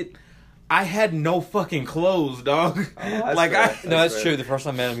Farragut, I had no fucking clothes, dog. that's like fair. I No, that's That's true. The first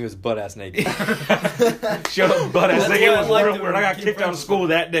time I met him, he was butt ass naked. shut up, butt ass. That's It why I was like real to weird. I got keep kicked out of friends school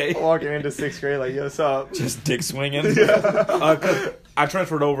that day. Walking into 6th grade, like, yo, what's up? Just dick swinging. 'Cause I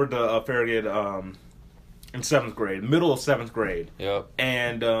transferred over to Farragut in 7th grade, middle of 7th grade. Yep.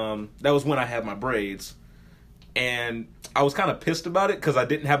 And that was when I had my braids. And I was kind of pissed about it because I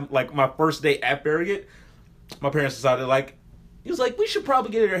didn't have, like, my first day at Farragut. My parents decided, like, he was like, we should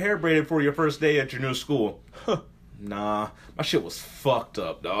probably get your hair braided for your first day at your new school. Nah, my shit was fucked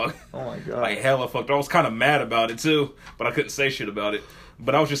up, dog. Oh my god. Like, hella fucked up. I was kind of mad about it, too, but I couldn't say shit about it.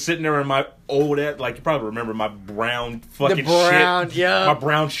 But I was just sitting there in my old, like, you probably remember my brown fucking brown, shit. yeah. My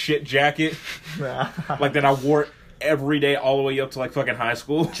brown shit jacket. Like, that I wore every day all the way up to, like, fucking high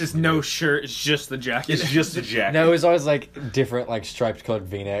school. Just no shirt. It's just the jacket. It's just a jacket. No, it was always like different, like striped colored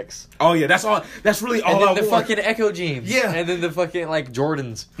V-necks. Oh, yeah, that's all. That's really all And then I the wore. fucking Echo jeans. Yeah. And then the fucking like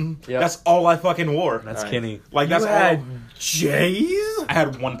Jordans. Yeah. That's all I fucking wore. That's Nice. Kenny. Like, that's You had all. J's? I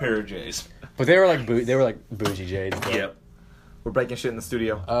had one pair of J's. But they were like bougie J's. Yep. We're breaking shit in the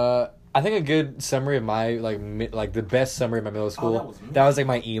studio. I think a good summary of my like the best summary of my middle school. that was me. That was like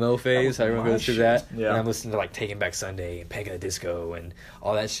my emo phase. Everyone my goes through shit. that. Yeah. And I'm listening to like Taking Back Sunday and Peg in the Disco and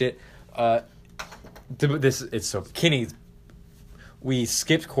all that shit. It's so Kenny. We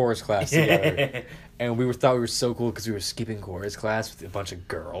skipped chorus class together, and thought we were so cool because we were skipping chorus class with a bunch of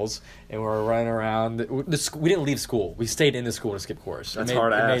girls, and we were running around. We didn't leave school. We stayed in the school to skip chorus. That's it made,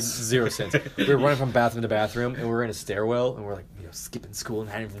 hard It made ass. zero sense. We were running from bathroom to bathroom, and we were in a stairwell, and we're like, skipping school and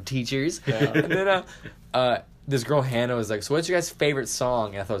hiding from teachers. And then this girl Hannah was like, "So what's your guys' favorite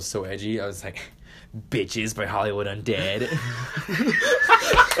song?" And I thought it was so edgy. I was like, "Bitches" by Hollywood Undead.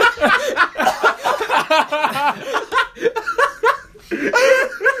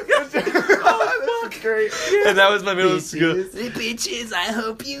 That's great. And that was my middle school. Bitches, I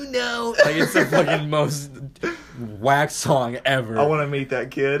hope you know. Like, it's the fucking most whack song ever. I want to meet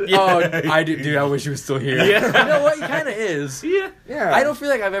that kid. Oh, I do, dude. I wish he was still here. Yeah. You know what? He kind of is. Yeah. I don't feel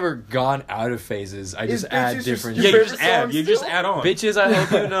like I've ever gone out of phases. I just Is add Bitches different. your Yeah, you favorite just add. song You just still? add on. Bitches, I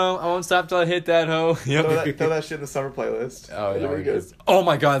hope you know. I won't stop till I hit that hoe. Yep. Throw that shit in the summer playlist. Oh, yeah, There we it go. is. Oh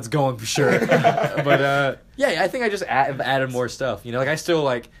my god, it's going for sure. But yeah, I think I just have added more stuff. You know, like I still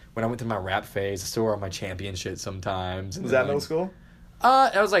like when I went through my rap phase, I still wear my champion shit sometimes. And Was then, that middle like, school?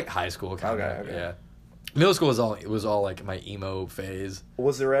 That was like high school kind of. Okay. Yeah. Middle school was all like my emo phase.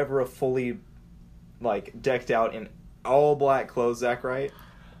 Was there ever a fully, like, decked out in all black clothes, Zach, right?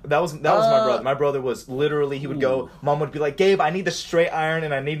 That was my brother. My brother was literally, he would go, Mom would be like, Gabe, I need the straight iron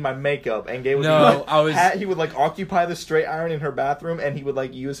and I need my makeup. And Gabe would No, I was- he would, like, occupy the straight iron in her bathroom and he would,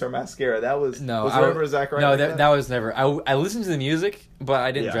 like, use her mascara. That was, No, was there ever a Zach right No, like that was never. I listened to the music, but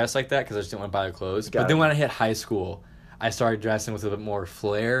I didn't Yeah. dress like that because I just didn't want to buy the clothes. Got But then it. when I hit high school, I started dressing with a bit more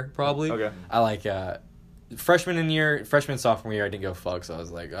flair, probably. Okay. I like freshman and sophomore year, I didn't go fuck, so I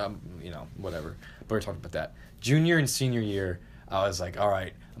was like, you know, whatever. But we're talking about that. Junior and senior year, I was like, all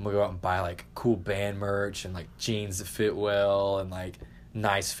right, I'm gonna go out and buy like cool band merch and like jeans that fit well and like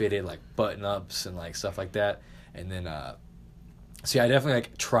nice fitted like button ups and like stuff like that. And then so yeah, I definitely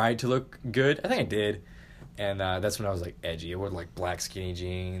like tried to look good. I think I did. And that's when I was like edgy. I wore like black skinny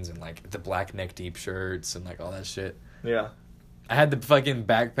jeans and like the black neck deep shirts and like all that shit. Yeah. I had the fucking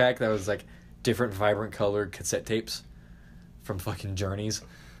backpack that was like different vibrant colored cassette tapes from fucking Journeys.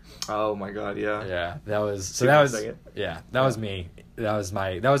 Oh, my God, yeah. Yeah, that was so. Took That me a was second. that was me.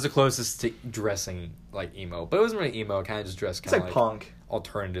 That was the closest to dressing like emo, but it wasn't really emo. I kind of just dressed It's kind of like, like punk.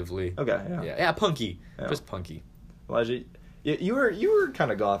 alternatively. Okay, yeah. Yeah, punky, Yeah. just punky. Elijah, you were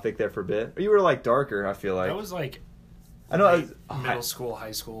kind of gothic there for a bit. Or you were, like, darker, I feel like. That was like I know. middle school,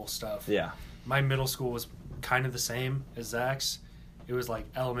 high school stuff. Yeah. My middle school was kind of the same as Zach's. It was like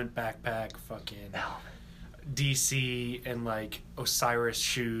Element backpack, fucking DC, and like Osiris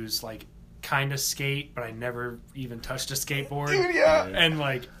shoes, like kind of skate, but I never even touched a skateboard. Dude, yeah. And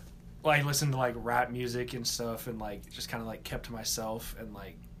like I listened to like rap music and stuff, and like just kind of like kept to myself, and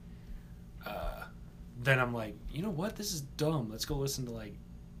like then I'm like, you know what, this is dumb. Let's go listen to like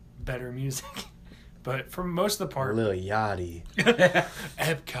better music. But for most of the part, Lil Yachty.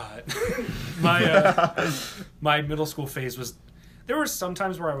 Epcot. My middle school phase was, there were some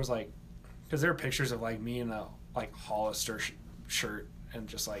times where I was like, because there are pictures of like me in a like Hollister shirt and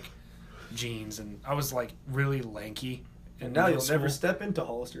just like jeans, and I was like really lanky. And now middle you'll never school. step into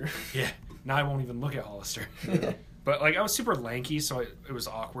Hollister. Yeah, now I won't even look at Hollister. But like I was super lanky, so it was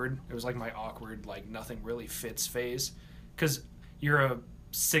awkward. It was like my awkward, like nothing really fits phase, because you're a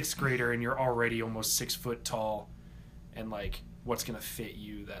sixth grader and you're already almost 6 foot tall, and like what's gonna fit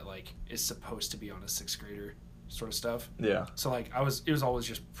you that like is supposed to be on a sixth grader sort of stuff. Yeah. So like it was always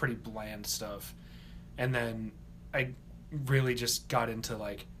just pretty bland stuff, and then I really just got into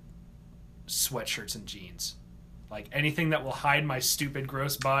like sweatshirts and jeans. Like anything that will hide my stupid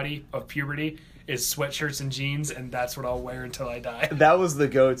gross body of puberty is sweatshirts and jeans, and that's what I'll wear until I die. That was the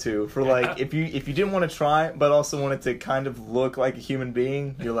go-to for like if you didn't want to try but also wanted to kind of look like a human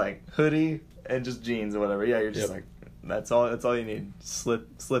being, you're like hoodie and just jeans or whatever. Yeah, you're just Yep. like that's all you need.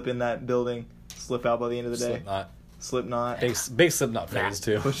 Slip in that building, slip out by the end of the day. Slipknot. Big Slipknot phase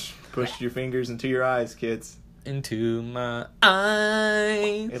too. Push your fingers into your eyes, kids. Into my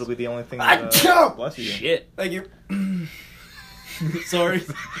eyes. It'll be the only thing that bless you. Shit. Thank you. Sorry.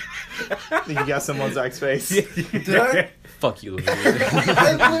 You got someone's Zach's face. Did I? Fuck you, Louis.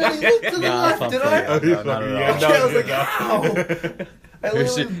 I literally looked to the left. Did I? No, not at all. Okay, I was like, ow.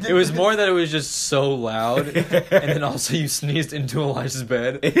 It was more that it was just so loud, and then also you sneezed into Elijah's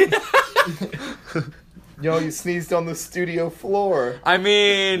bed. Yo, you sneezed on the studio floor. I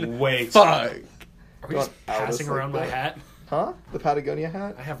mean, Wait. fuck. Are we just Don't out us passing like around my that. hat? Huh? The Patagonia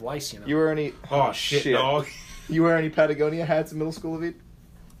hat? I have lice, you know. You wear any? Oh, shit, dog. You wear any Patagonia hats in middle school, Avid?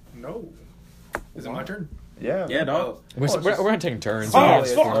 No. Is it my turn? Yeah. Yeah, dog. We're gonna take turns. Oh, We're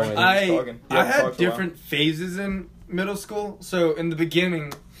just fuck. throwing- I had different phases in middle school. So in the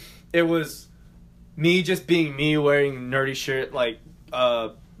beginning, it was me just being me, wearing nerdy shit like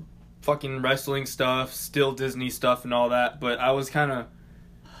fucking wrestling stuff, still Disney stuff and all that. But I was kind of,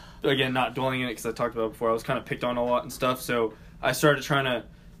 again, not dwelling in it because I talked about it before. I was kind of picked on a lot and stuff. So I started trying to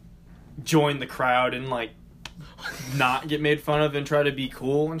join the crowd and like not get made fun of and try to be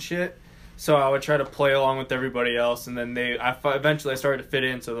cool and shit. So I would try to play along with everybody else, and then eventually I started to fit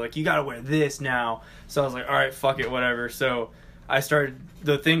in. So they're like, you gotta wear this now. So I was like, all right, fuck it, whatever. So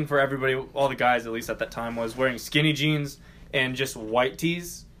the thing for everybody, all the guys at least at that time, was wearing skinny jeans and just white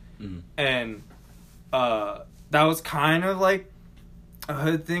tees. And that was kind of like a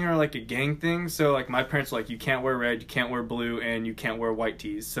hood thing or like a gang thing. So like my parents were like, you can't wear red, you can't wear blue, and you can't wear white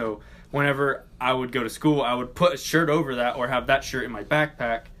tees. So whenever I would go to school, I would put a shirt over that or have that shirt in my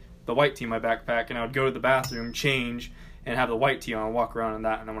backpack, the white tee in my backpack, and I would go to the bathroom, change, and have the white tee on and walk around in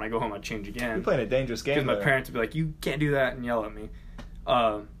that. And then when I go home, I'd change again. You're playing a dangerous game. Because my parents would be like, you can't do that, and yell at me.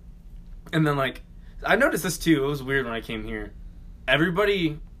 And then, like, I noticed this too. It was weird when I came here.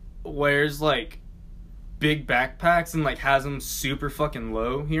 Everybody wears, like, big backpacks and, like, has them super fucking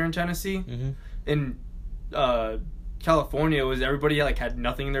low here in Tennessee. In California, was everybody, like, had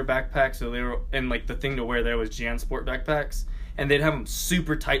nothing in their backpack, so they were, and, like, the thing to wear there was JanSport backpacks. And they'd have them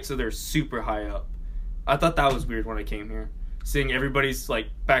super tight, so they're super high up. I thought that was weird when I came here. Seeing everybody's, like,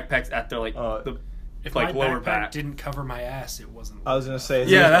 backpacks at their, like, If like, my lower backpack back. didn't cover my ass, it wasn't. I was gonna say.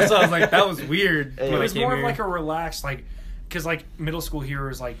 Yeah, that's what I was like. That was weird. It It when I was came more of here. like a relaxed, like, because like middle school here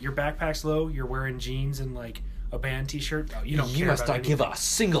was like your backpack's low, you're wearing jeans and like a band T-shirt. Oh, you don't You care must about not give anything. a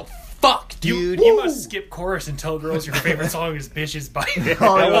single fuck, dude. You must skip chorus and tell girls your favorite song is "Bitches" by.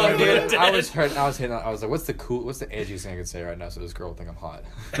 Oh, Dude, I was like, what's the edgiest thing I could say right now so this girl will think I'm hot?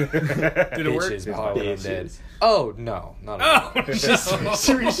 Did it work? Bitches by Hollywood Bitches. Undead. Oh no, not at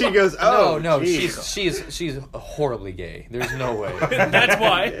all. she goes, oh no, geez. she's horribly gay. There's no way. That's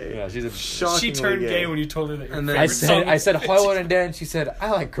why. Yeah, she's a. She turned gay when you told her that. Your And then- favorite I song said Hollywood Undead, and she said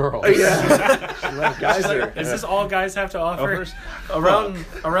I like girls. Yeah. She let guys are. Is this all guys have to offer?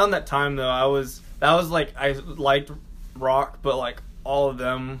 around that time though, I liked rock, but like all of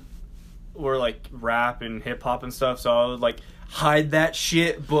them were like rap and hip hop and stuff. So I would like hide that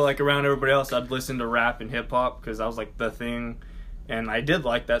shit, but like around everybody else, I'd listen to rap and hip hop because I was like the thing. And I did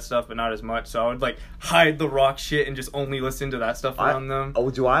like that stuff, but not as much. So I would like hide the rock shit and just only listen to that stuff around them. Oh,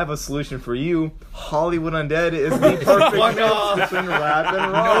 do I have a solution for you? Hollywood Undead is the perfect mix between rap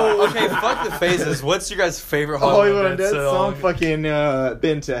and rock. No, okay, fuck the phases. What's your guys' favorite Hollywood Undead song? Fucking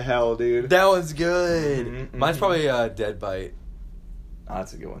Been to Hell, dude. That one's good. Mhm, Mine's probably Dead Bite. Oh,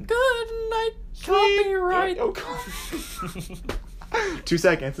 that's a good one. Good night, copyright. Oh, God. 2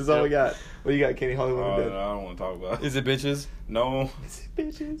 seconds is all we got. What do you got, Kenny? Hollywood I Undead. don't want to talk about it. Is it bitches? No,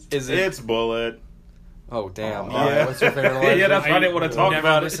 Bitches. Is it? it's Bullet. Oh damn! Oh, All right, yeah. what's your favorite one? Yeah, that's why I didn't want to talk never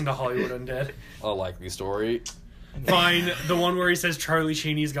about it. listened to Hollywood Undead. A likely story. Fine, the one where he says Charlie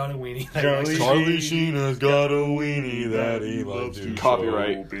Sheeney's got a weenie. Charlie Sheen has got a weenie that he loves to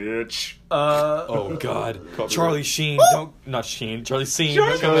Copyright. show, bitch. Oh God, Charlie Sheen, not Sheen, Charlie Sheen.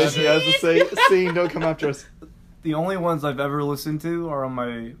 Don't come Charlie after Sheen has to say, scene, don't come after us. The only ones I've ever listened to are on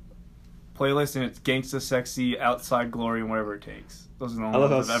my playlist, and it's Gangsta Sexy, Outside Glory, and Whatever It Takes. Those are the I only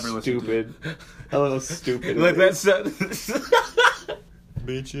love ones how I've ever listened to. stupid. I love how stupid. Like it is.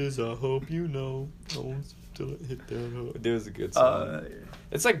 Bitches, I hope you know. Till it hit their hoe. It was a good song.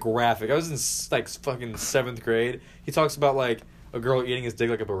 It's like graphic. I was in like fucking 7th grade. He talks about like a girl eating his dick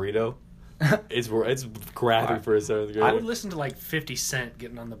like a burrito. It's graphic for a 7th grader. I would listen to like 50 Cent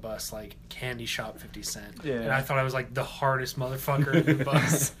getting on the bus, like Candy Shop 50 Cent. Yeah. And I thought I was like the hardest motherfucker in the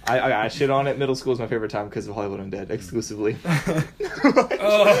bus. I shit on it. Middle school is my favorite time because of Hollywood Undead exclusively.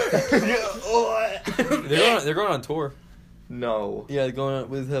 They're going on tour. No. Yeah, they're going on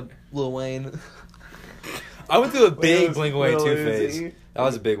with Lil Wayne. I went through a big Blink-182 phase. That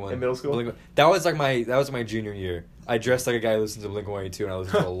was a big one. In middle school? That was my junior year. I dressed like a guy who listens to Blink-182, and I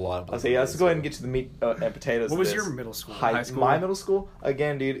listened to a lot of I'll say, yeah, let's go ahead and get to the meat and potatoes. What of was this. your middle school? High school? My middle school?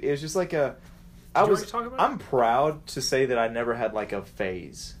 Again, dude, it was just like a... Did you already talk about it? I'm proud to say that I never had like a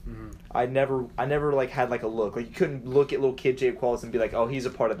phase. Mm-hmm. I never like had like a look. Like you couldn't look at little kid Jake Qualls and be like, oh, he's a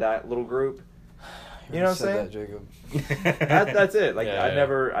part of that little group. You know what I'm saying? Jacob. That's it. Like Yeah, I yeah.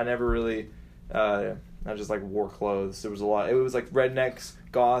 never really I just like wore clothes. There was a lot. It was like rednecks,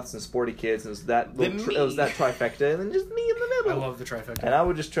 goths, and sporty kids. And it was that little it was that trifecta, and then just me in the I middle. love the trifecta. And I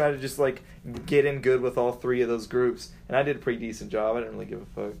would just try to just like get in good with all three of those groups, and I did a pretty decent job. I didn't really give a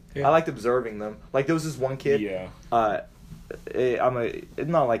fuck. Yeah. I liked observing them. Like there was this one kid. Yeah. It's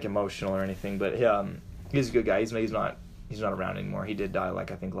not like emotional or anything, but he's a good guy. He's not around anymore. He did die like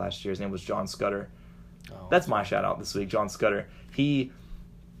I think last year. His name was John Scudder. Oh. That's my shout out this week, John Scudder. He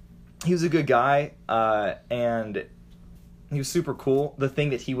was a good guy, and he was super cool. The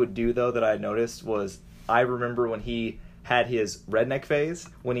thing that he would do though that I noticed was I remember when he had his redneck phase,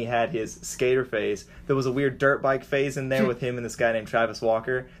 when he had his skater phase, there was a weird dirt bike phase in there with him and this guy named Travis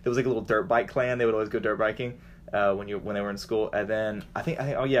Walker. There was like a little dirt bike clan. They would always go dirt biking when they were in school. And then I think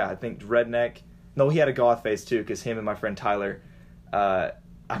redneck. No, he had a goth phase too because him and my friend Tyler.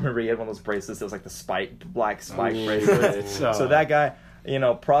 I remember he had one of those bracelets that was like the black spike Ooh. bracelet. So that guy, you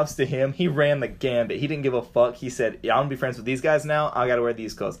know, props to him. He ran the gambit. He didn't give a fuck. He said, yeah, I'm gonna be friends with these guys now. I gotta wear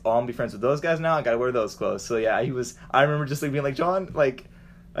these clothes. Oh, I'm gonna be friends with those guys now. I gotta wear those clothes. So yeah, he was. I remember just like being like, John, like,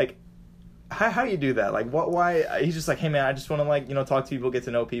 how do you do that? Like, what? Why? He's just like, hey man, I just want to like, you know, talk to people, get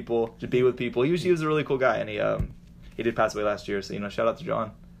to know people, just be with people. He was a really cool guy, and he did pass away last year. So you know, shout out to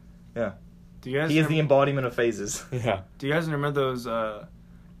John. Yeah, Do you guys he is the embodiment of phases. Yeah. Do you guys remember those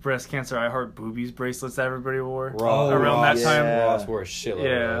breast cancer I Heart Boobies bracelets that everybody wore? Ross, Around that time? Ross wore a shitload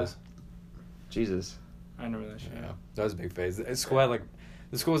Yeah. of those. Jesus. I remember that shit. Yeah, that was a big phase. The school had like,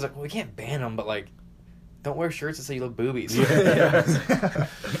 the school was like, well, we can't ban them, but like, don't wear shirts that say you look boobies.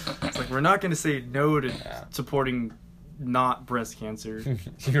 It's like, we're not going to say no to Yeah. supporting not breast cancer.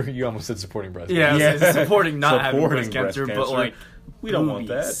 You almost said supporting breast. Yeah, Yeah. so supporting not having Supporting breast cancer, breast but cancer. like, We don't want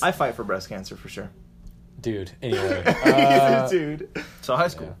boobies. that. I fight for breast cancer for sure. Dude, anyway. Dude. So high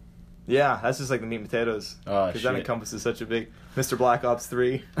school. Yeah, that's just like the meat and potatoes. Oh, Because that shit. encompasses such a big Mr. Black Ops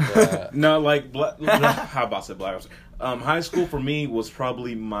 3. Yeah. No, like how about I say Black Ops? High school for me was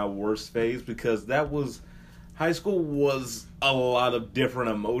probably my worst phase because high school was a lot of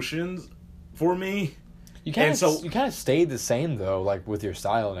different emotions for me. You kind And of so- you kind of stayed the same though, like with your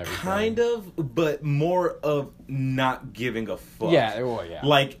style and everything. Kind of, but more of not giving a fuck. Yeah, well, yeah.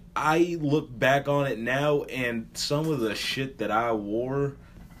 Like, I look back on it now, and some of the shit that I wore,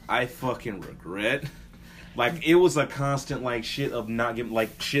 I fucking regret. Like, it was a constant, like, shit of not giving,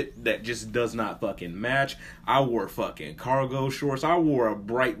 like, shit that just does not fucking match. I wore fucking cargo shorts. I wore a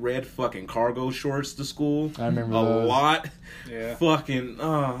bright red fucking cargo shorts to school. I remember a those. lot. Yeah.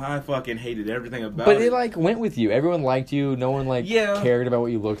 I fucking hated everything about But it. it like went with you. Everyone liked you. No one like Yeah. cared about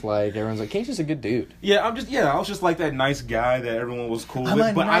what you looked like. Everyone's like, Kane's just a good dude. Yeah, I was just like that nice guy that everyone was cool I'm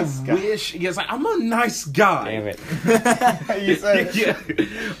with. a But nice I guy. wish, yes, like, I'm a nice guy. Damn it. You said it.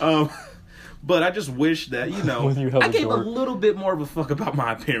 yeah. But I just wish that, you know, When you held I the gave door. a little bit more of a fuck about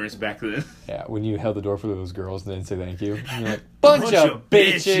my appearance back then. Yeah, when you held the door for those girls and didn't say thank you. And you're like, bunch of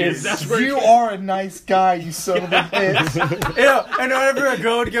bitches. That's where You are a nice guy, you son of a bitch. Yeah, and whenever a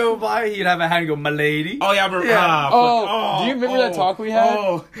girl would go by, he'd have a hand and go, my lady. Oh, yeah, I remember. Yeah. Oh, do you remember that talk we had?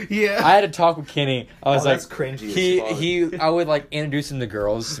 Oh, yeah. I had a talk with Kenny. I was Oh, like, that's cringy as fuck. I would like introduce him to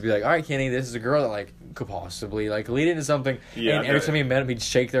girls to be like, all right, Kenny, this is a girl that like could possibly like lead into something. Yeah, and every okay. time he met him, he'd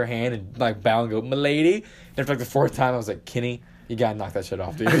shake their hand and like bow and go, my lady. And for like the fourth time, I was like, Kenny, you gotta knock that shit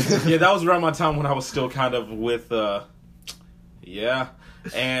off, dude. Yeah, that was around my time when I was still kind of with, yeah.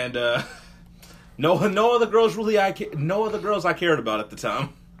 And, no other girls no other girls I cared about at the time.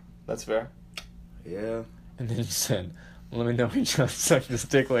 That's fair. Yeah. And then he said, let me know when you try to suck this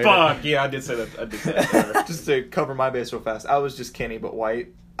dick later. Fuck, yeah, I did say that. I did say that. Just to cover my base real fast, I was just Kenny but white.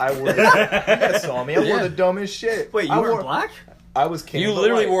 I wore. You guys saw me. I wore Yeah. the dumbest shit. Wait, you I were wore black? I was Kenny. You but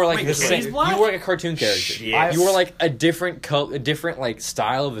literally white. wore like Wait, the Kenny's same. black? You wore like a cartoon character. Shit. You wore like a different color, a different like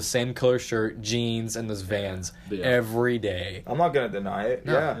style of the same color shirt, jeans, and those Vans Yeah. every day. I'm not gonna deny it.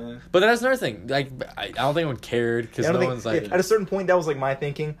 No. Yeah. But that's another thing. Like, I don't think anyone cared because I no don't one's think, like. at a certain point, that was like my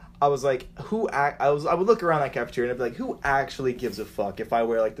thinking. I was like, I would look around that cafeteria and I'd be like, who actually gives a fuck if I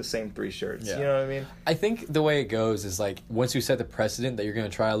wear like the same 3 shirts? Yeah. You know what I mean? I think the way it goes is like once you set the precedent that you're gonna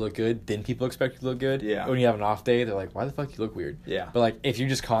try to look good, then people expect you to look good. Yeah. When you have an off day, they're like, "Why the fuck you look weird?" Yeah. But like if you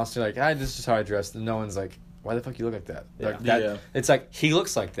just constantly like, this is just how I dress," then no one's like, "Why the fuck you look like that?" Yeah. Like, that Yeah. It's like he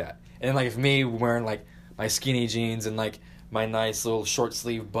looks like that, and then, like if me wearing like my skinny jeans and like my nice little short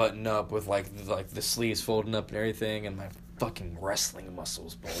sleeve button up with like the sleeves folding up and everything, and my fucking wrestling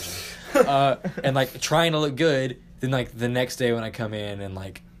muscles bulging, and like trying to look good. Then like the next day when I come in and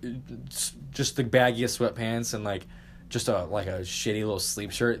like just the baggiest sweatpants and like just a shitty little sleep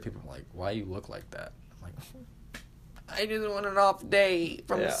shirt, people are like, "Why you look like that?" I'm like, "I just want an off day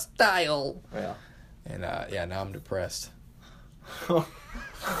from Yeah. style." Yeah. And now I'm depressed.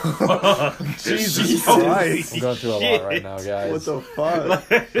 Jesus Christ. I'm going through a lot right now, guys. What the fuck?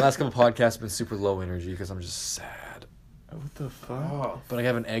 The last couple podcasts have been super low energy because I'm just sad. What the fuck? Oh, But I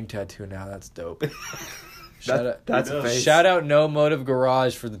have an egg tattoo now. That's dope. Shout out, That's He a does. face. shout out No Motive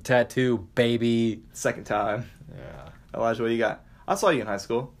Garage for the tattoo, baby. Second time. Yeah. Elijah, what do you got? I saw you in high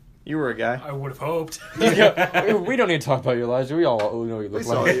school. You were a guy. I would have hoped. We don't need to talk about you, Elijah. We all know what you We look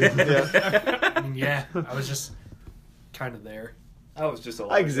saw like. you. Yeah. I mean, yeah, I was just kind of there. I was just a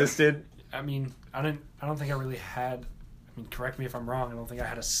I existed. I mean, I don't think I really had. I mean, correct me if I'm wrong. I don't think I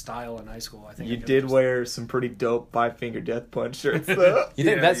had a style in high school. I think You I could've did just- wear some pretty dope 5-finger death punch shirts, though. You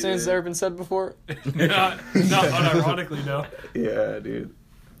think Yeah, that you sentence has did. ever been said before? not unironically, no. Yeah, dude.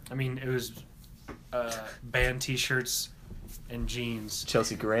 I mean, it was band T-shirts and jeans.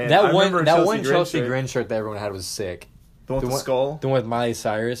 Chelsea Grant. That I one remember Chelsea shirt. Grin shirt that everyone had was sick. The one with the skull? The one with Miley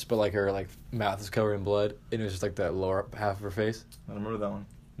Cyrus, but like her like mouth is covered in blood, and it was just like the lower half of her face. I don't remember that one.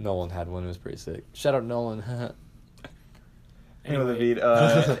 Nolan had one. It was pretty sick. Shout out Nolan. Anyway, David,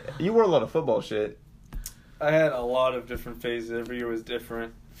 you wore a lot of football shit. I had a lot of different phases. Every year was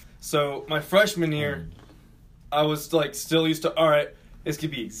different. So my freshman year, I was like still used to, all right, this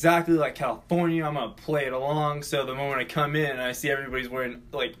could be exactly like California. I'm gonna play it along. So the moment I come in and I see everybody's wearing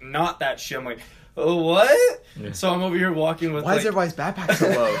like not that shit, I'm like, oh, what? Yeah. So I'm over here walking with Why is everybody's backpack so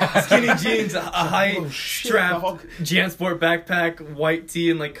low? Skinny jeans, a high strap, JanSport backpack, white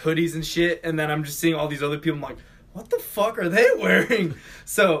tee, and like hoodies and shit. And then I'm just seeing all these other people. I'm like, what the fuck are they wearing?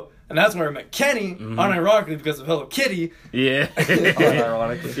 So, and that's where I met Kenny, unironically because of Hello Kitty. Yeah.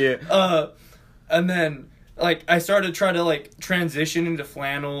 Unironically. Yeah. And then, like, I started to try to, like, transition into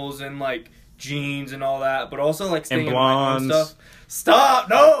flannels and, like, jeans and all that, but also, like, staying in my own stuff. Stop!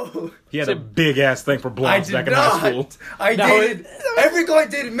 No! He had a big-ass thing for blondes back in high school. I dated... Every girl I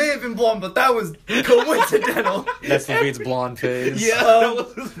dated may have been blonde, but that was coincidental. That's Levine's blonde phase. Yeah.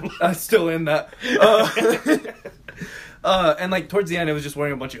 I'm still in that. And, like, towards the end, it was just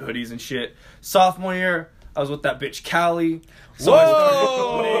wearing a bunch of hoodies and shit. Sophomore year, I was with that bitch, Callie. So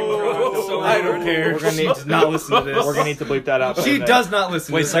I don't care. We're gonna need to not listen to this. We're gonna need to bleep that out. She does not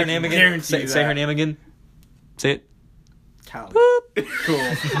listen Wait, to this. say her name again. Say her name again. Say it. Callie. Cool.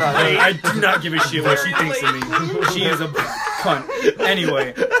 I do not give a shit what she thinks of me. She is a cunt.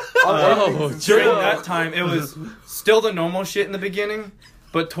 Anyway, during that time, it was still the normal shit in the beginning,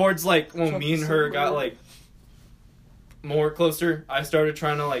 but towards, like, when me and her got, like, more closer, I started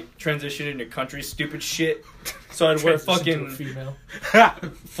trying to like transition into country stupid shit. So I'd wear fucking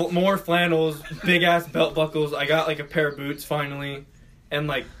more flannels, big ass belt buckles. I got like a pair of boots finally, and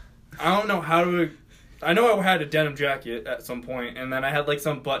like I don't know how to. I know I had a denim jacket at some point, and then I had like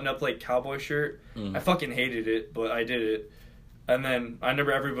some button up like cowboy shirt. I fucking hated it, but I did it. And then I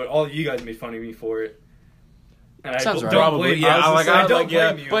remember all you guys made fun of me for it. And Sounds I right. don't blame you. I don't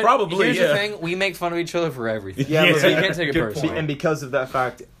blame you. But probably, here's the thing: we make fun of each other for everything. Yeah, so you can't take it Good personally. And because of that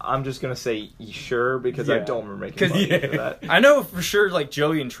fact, I'm just gonna say sure because I don't remember making fun of you for that. I know for sure, like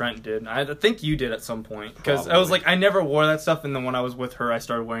Joey and Trent did. I think you did at some point because I was like, I never wore that stuff, and then when I was with her, I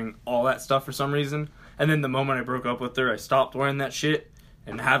started wearing all that stuff for some reason. And then the moment I broke up with her, I stopped wearing that shit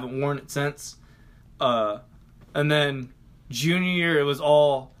and haven't worn it since. And then junior year, it was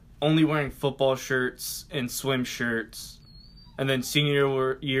all only wearing football shirts and swim shirts. And then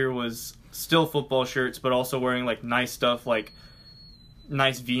senior year was still football shirts, but also wearing like nice stuff, like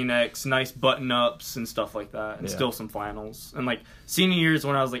nice V-necks, nice button-ups and stuff like that, and still some flannels. And like senior year is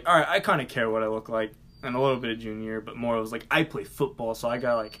when I was like, all right, I kind of care what I look like, and a little bit of junior year, but more it was like I play football, so I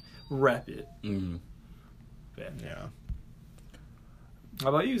gotta like rep it. Yeah. How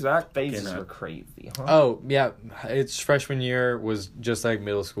about you, Zach? Phases were crazy, huh? Oh yeah, it's freshman year was just like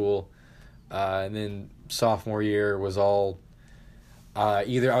middle school, and then sophomore year was all. I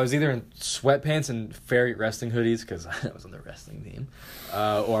was either in sweatpants and fairy wrestling hoodies because I was on the wrestling team,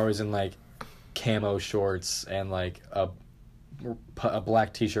 or I was in like camo shorts and like a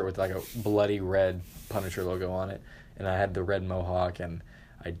black T-shirt with like a bloody red Punisher logo on it, and I had the red mohawk, and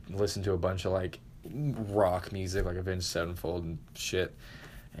I listened to a bunch of like rock music like Avenged Sevenfold and shit,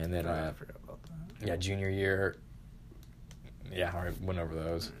 and then I forgot about that. Yeah, junior year. Yeah, I went over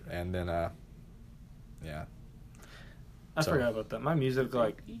those, and then yeah. I forgot about that. My music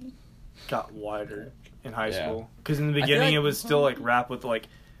like got wider in high Yeah. school because in the beginning like- it was still like rap with like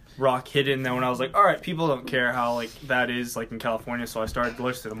rock hidden. Then when I was like, all right, people don't care how like that is like in California, so I started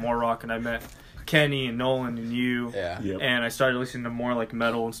listening to more rock, and I met Kenny and Nolan and you, Yeah. Yep. and I started listening to more like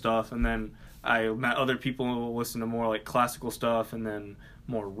metal and stuff, and then I met other people who listen to more like classical stuff, and then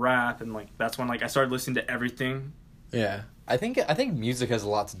more rap, and like that's when like I started listening to everything. Yeah. I think music has a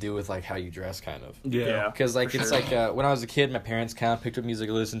lot to do with like how you dress, kind of. Yeah. Because like For it's sure. like when I was a kid, my parents kind of picked up music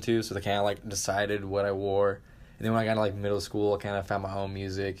to listen to, so they kind of like decided what I wore. And then when I got to like middle school, I kind of found my own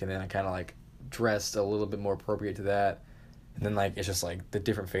music, and then I kind of like dressed a little bit more appropriate to that. And then like it's just like the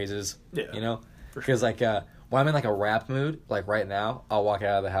different phases, Yeah. you know. For Because like when I'm in like a rap mood, like right now, I'll walk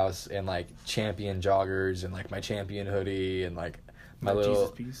out of the house in like Champion joggers and like my Champion hoodie and like my little.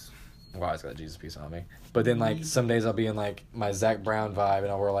 Jesus piece. Well, I always got a Jesus piece on me. But then, like, some days I'll be in, like, my Zach Brown vibe, and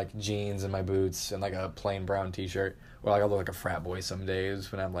I'll wear, like, jeans and my boots and, like, a plain brown T-shirt. Or, like, I'll look like a frat boy some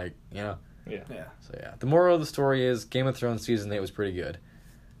days when I'm, like, you know. Yeah. So, yeah. The moral of the story is Game of Thrones Season 8 was pretty good.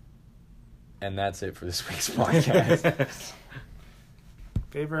 And that's it for this week's podcast.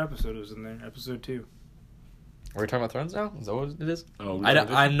 Favorite episode was in there, episode 2. We're talking about Thrones now? Is that what it is? Oh,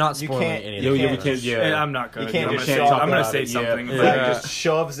 I'm not You spoiling can't- anything. Yo, you we can't. Yeah. And I'm not gonna. You can't I'm just gonna say, talk I'm gonna about say it, something. yeah. but Zach Yeah. just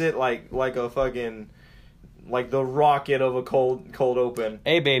shoves it like a fucking like the rocket of a cold open.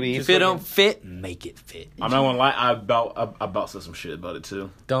 Hey, baby, Just if it fucking- don't fit, make it fit. I'm not gonna lie, I about said some shit about it too.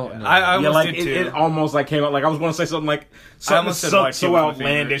 Don't. I Yeah, almost like did too. it almost like came out like I was gonna say something like something almost said so, White so Kid was my favorite.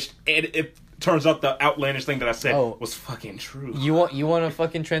 outlandish, and it turns out the outlandish thing that I said Oh. was fucking true. You want to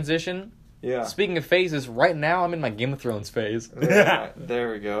fucking transition? Yeah. Speaking of phases, right now I'm in my Game of Thrones phase.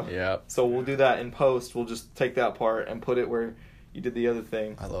 There we go. Yeah. So we'll do that in post. We'll just take that part and put it where you did the other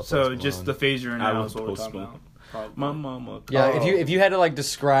thing. I love So Post just the Malone. phase you're in I now was is what we're Post talking Malone. about. Probably. My mama. Yeah, Oh. if you had to like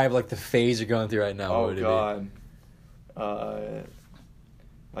describe like the phase you're going through right now, what Oh would it god.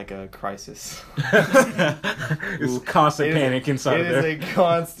 Like a crisis. It's constant panic inside It of there. is a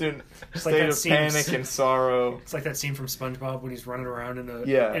constant Just like state that of scene- panic and sorrow. It's like that scene from SpongeBob when he's running around in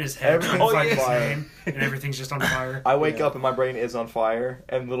his head, Everything's trying to on find his fire. name, and everything's just on fire. I wake up and my brain is on fire,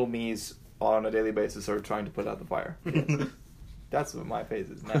 and little me's on a daily basis are trying to put out the fire. That's what my phase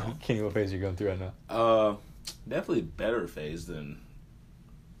is now. be? Kenny, what phase are you going through right now? Definitely better phase than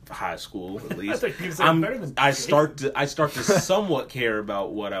high school at I least. thought you were saying better than I Jake. start to somewhat care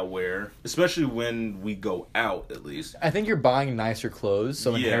about what I wear, especially when we go out at least. I think you're buying nicer clothes,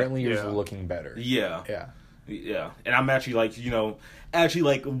 so Yeah, inherently you're just yeah. looking better. Yeah. Yeah. And I'm actually like,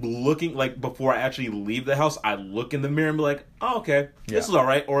 looking like before I actually leave the house, I look in the mirror and be like, oh, okay, this is all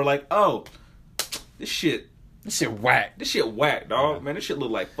right, or like, oh, this shit whack. whack, dog. Man, this shit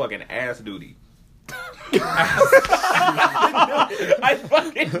look like fucking ass duty. I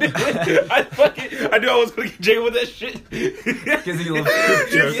knew I was gonna get Jay with that shit. Because he loves poop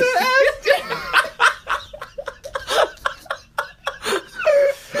jokes.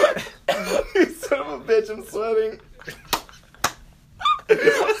 You son of a bitch, I'm sweating.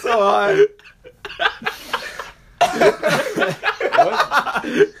 So hot.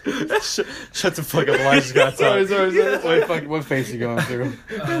 Shut the fuck up, Elijah's got Sorry. What phase are you going through?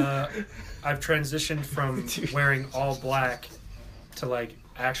 I've transitioned from wearing all black to like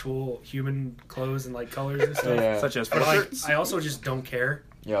actual human clothes and like colors and stuff. Yeah. Such as But like, shirts. I also just don't care.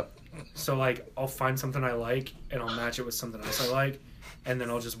 Yep. So like, I'll find something I like and I'll match it with something else I like, and then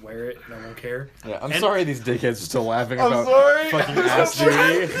I'll just wear it and I won't care. Yeah, I'm And- sorry these dickheads are still laughing I'm about sorry. fucking ass duty.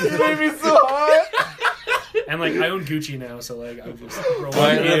 You made me so hot. And like, I own Gucci now, so like, I'm just rolling.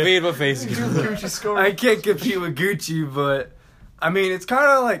 Right, with it. David, what phase are you going through? Gucci score. I can't compete with Gucci, but I mean, it's kind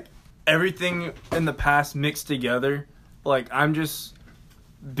of like everything in the past mixed together. Like, I'm just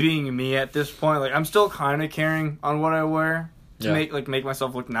being me at this point. Like, I'm still kind of caring on what I wear to Yeah. make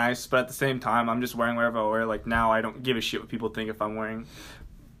myself look nice, but at the same time, I'm just wearing whatever I wear. Like, now I don't give a shit what people think if I'm wearing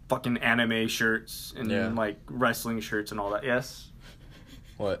fucking anime shirts and Yeah. like wrestling shirts and all that. Yes.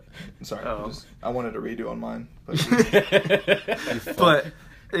 What? I'm sorry. Oh. I wanted to redo on mine. But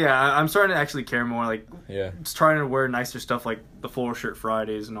But yeah, I'm starting to actually care more. Like, Yeah. just trying to wear nicer stuff like the full shirt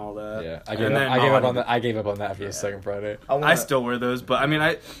Fridays and all that. Yeah. I And gave, up, then- I gave up on that. I gave up on that for the second Friday. I still wear those, but I mean,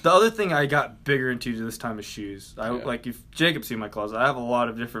 the other thing I got bigger into this time is shoes. Yeah. Like, if Jacob's seen my closet, I have a lot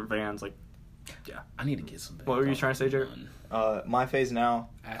of different Vans. Like, I need to get some. what were you trying to say, Jacob? my phase now.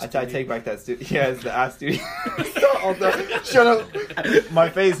 Ass I duty. take back that Yeah, it's the ass duty. Shut up. My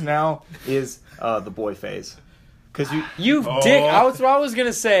phase now is the boy phase. Cause You Oh. dick! That's what I was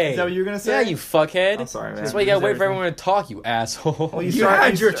gonna say. Is that what you were gonna say? Yeah, you fuckhead. I'm sorry, man. That's why you gotta wait for Everything. everyone to talk, you asshole. Well, You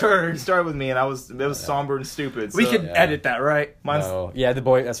had your start- turn. You started with me, and it was somber and stupid. We so can Yeah. edit that, right? Mine's No. Yeah, the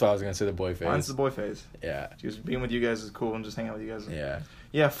boy. That's what I was gonna say. The boy phase. mine's the boy phase. Yeah. Just being with you guys is cool, and just hanging out with you guys. Yeah.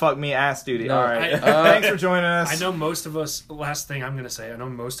 Yeah, fuck me, ass duty. No, All right. I- Thanks for joining us. I know most of us. Last thing I'm gonna say, I know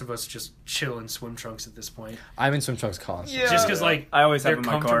most of us just chill in swim trunks at this point, I'm in swim trunks constantly. Yeah. just because like I always have they're in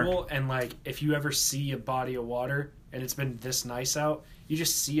my car. comfortable and like if you ever see a body of water and it's been this nice out, you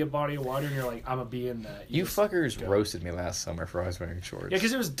just see a body of water and you're like, I'm gonna be in that. You just fuckers go. roasted me last summer for always wearing shorts. Yeah,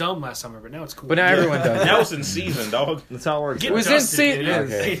 because it was dumb last summer, but now it's cool. But now everyone does. That it. was in season, dog. That's how it works. Get was dusted, in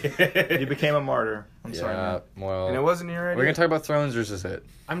dude. season. Okay. You became a martyr. I'm sorry, Yeah. man. Well, And it wasn't your idea. we're gonna talk about Thrones, or is this it?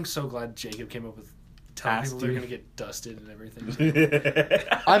 I'm so glad Jacob came up with telling Ass people they're dude. gonna get dusted and everything.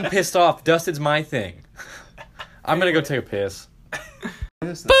 I'm pissed off. Dusted's my thing. I'm gonna go take a piss.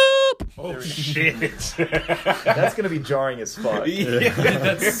 Oh shit! That's gonna be jarring as fuck. Yeah.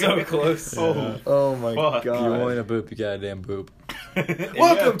 That's so close. Oh my Fuck. You god. want a boop? You goddamn boop.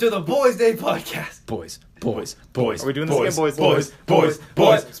 Welcome to the Boys Day podcast. Boys, boys, boys. Are we doing this again, boys?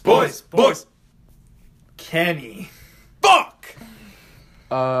 boys. Kenny. Fuck!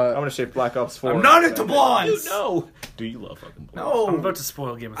 I'm gonna shape Black Ops 4. I'm not into blondes. No. Do you love fucking blondes? No. I'm about to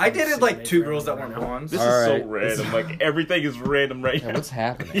spoil Game of I Thrones. dated like season 2 8 girls that right weren't now. blondes. This All is right. so random. Like everything is random right Yeah, now. what's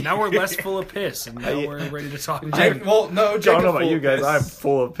happening? Now we're less full of piss, and now we're ready to talk. Jake, well, no, I don't Jacob know about full you guys. piss. I'm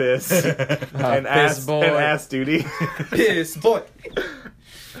full of piss and piss boy. ass duty. piss boy.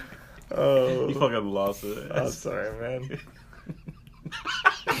 Oh, You fucking lost it. I'm sorry, man.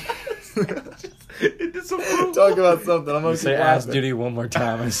 It did some proof. Talk about something. I'm gonna You say keep ass laughing. duty one more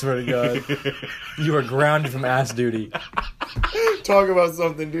time, I swear to God. You are grounded from ass duty. Talk about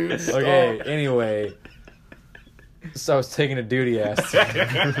something, dude. Okay, anyway. So I was taking a duty ass. I'm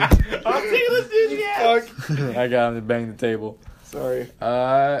taking this dude, yes. Fuck. I got him to bang the table. Sorry.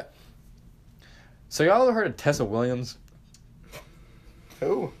 So y'all ever heard of Tessa Williams?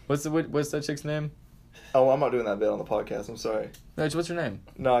 Who? What's that chick's name? Oh, I'm not doing that bit on the podcast. I'm sorry. No, what's her name?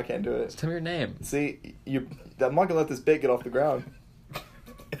 No, I can't do it. Tell me your name. See, I'm not gonna let this bit get off the ground.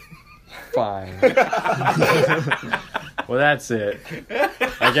 Fine. Well, that's it.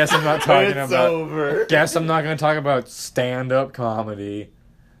 I guess I'm not talking It's about. over. Guess I'm not going to talk about stand-up comedy.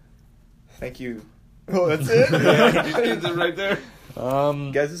 Thank you. Oh, that's it. It's right there.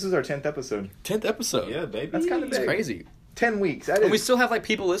 Guys, this is our 10th episode. 10th episode. Yeah, baby. That's kind of It's big. crazy. 10 weeks. That And is, we still have like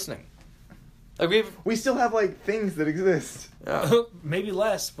people listening. Like we still have like things that exist. Maybe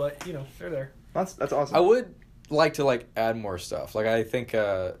less, but they're there. That's awesome. I would like to like add more stuff. Like I think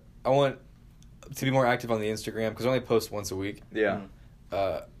I want to be more active on the Instagram because I only post once a week. Yeah.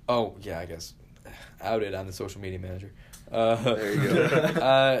 Oh yeah, I guess outed. I'm the social media manager. There you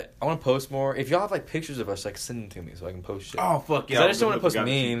go. I want to post more. If y'all have like pictures of us, like send them to me so I can post shit. Oh fuck 'Cause yeah! I just don't want to post forgot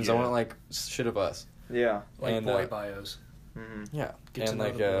memes. I yeah. want like shit of us. Yeah. Like And, boy bios. Mm-hmm. Yeah, Get to and know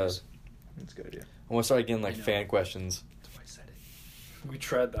like the boys. That's a good idea. I want to start getting like I know. fan questions. That's why I said it. We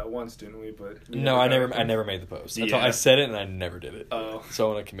tried that once, didn't we? But we No, I got never it. made the post. Yeah. I said it and I never did it. Oh. So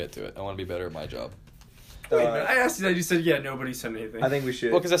I want to commit to it. I want to be better at my job. Wait, man, I asked you that. You said nobody sent anything. I think we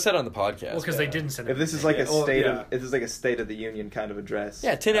should. Well, because I said it on the podcast. Well, because they didn't send it. if this is like Yeah, a well, state yeah. of, if this is like a State of the Union kind of address.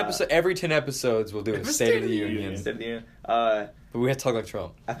 Yeah, 10 episodes. Every 10 episodes, we'll do a State of the Union. State of the Union. But we have to talk like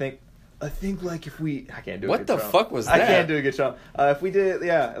Trump. I think like if we, I can't do What a good the Trump. fuck was I that? can't do a good Trump. If we did,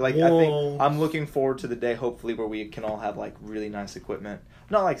 yeah, like I Whoa. think I'm looking forward to the day, hopefully, where we can all have like really nice equipment.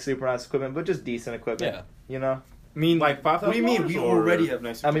 Not like super nice equipment, but just decent equipment. Yeah. You know. I mean, Like $5,000 What do you mean? We or- already have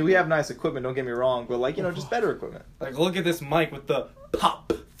nice. I mean, we have nice equipment. Don't get me wrong, but like just better equipment. Like, look at this mic with the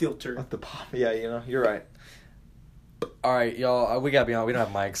pop filter. What the pop? Yeah, you're right. All right, y'all. We gotta be on. We don't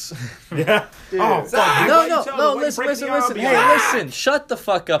have mics. Yeah. Dude. Oh fuck! No. Listen. Hey, listen. Shut the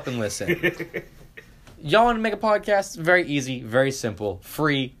fuck up and listen. Y'all want to make a podcast? Very easy, very simple,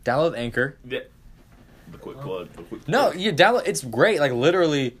 free. Download Anchor. Yeah. The quick plug. The quick No, plug. you download. It's great. Like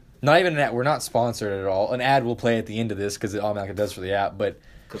literally, not even an ad. We're not sponsored at all. An ad will play at the end of this because it automatically does for the app. But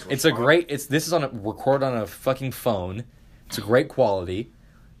 'Cause we're it's a smart. great. This is on a record on a fucking phone. It's a great quality.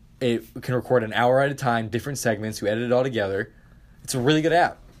 It can record an hour at a time, different segments. You edit it all together. It's a really good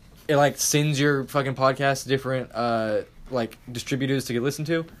app. It like sends your fucking podcast to different like distributors to get listened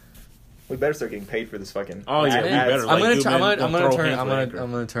to. We better start getting paid for this fucking. Oh yeah, ad- we ads. better. I'm Like, gonna do turn. men I'm don't gonna throw turn. hands I'm with gonna. Anchor.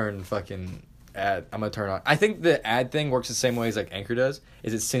 I'm gonna turn fucking ad. I'm gonna turn on. I think the ad thing works the same way as like Anchor does.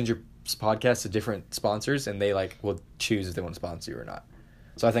 Is it sends your podcast to different sponsors and they like will choose if they want to sponsor you or not.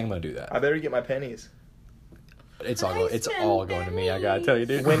 So I think I'm gonna do that. I better get my pennies. It's all going to me. I gotta tell you,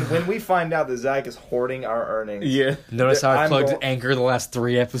 dude. When we find out that Zach is hoarding our earnings, Yeah. Notice how I I'm plugged go- Anchor the last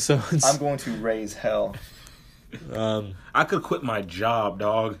 3 episodes. I'm going to raise hell. I could quit my job,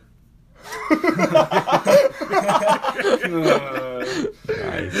 dog.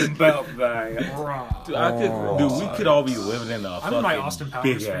 Belt bang. Raw. Dude, I could. Dude, we could all be living in a I'm fucking in my Austin Powers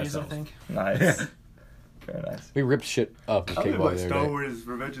big phase, ass I house. think. Nice. Very nice. We ripped shit up with I'm in Kickball my the other Star day. Wars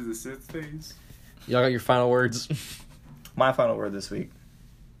Revenge of the Sith phase. Y'all got your final words? My final word this week.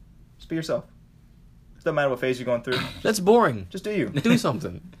 Just be yourself. It doesn't matter what phase you're going through. That's boring. Just do you. Do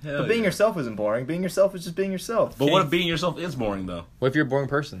something. Hell But being yeah. yourself isn't boring. Being yourself is just being yourself. But what if being yourself is boring though? What if you're a boring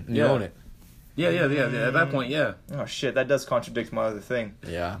person and you Yeah. own it? Yeah. At that point, yeah. Oh shit, that does contradict my other thing.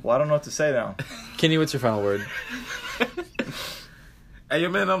 Yeah. Well, I don't know what to say now. Kenny, what's your final word? Hey,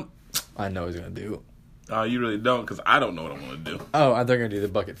 man, I know he's gonna do. Oh, you really don't, because I don't know what I want to do. Oh, they're gonna do the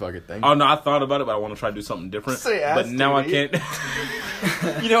bucket fuck it thing. Oh no, I thought about it, but I want to try to do something different. Say ass but now I duty.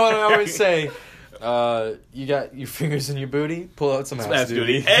 can't. You know what I always say? You got your fingers in your booty. Pull out some ass Ass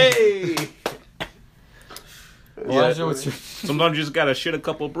duty. duty. Hey. Elijah, what's your Sometimes you just gotta shit a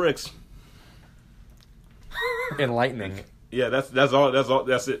couple of bricks. enlightening? Yeah, that's all.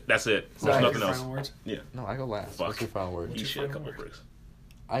 That's it. There's Right. nothing Your else. final words? No, I go last. Fuck. What's your final word? You shit a couple of bricks.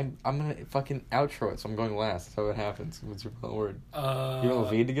 I'm gonna fucking outro it, so I'm going last. That's how it happens. What's your final word? You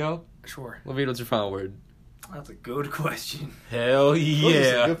want Levid to go? Sure. Levid, what's your final word? That's a good question. Hell Those are some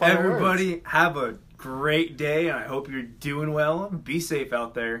yeah. good final Everybody, words. have a great day, and I hope you're doing well. Be safe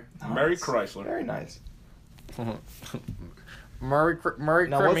out there. Merry Nice. Chrysler. Very nice. Murray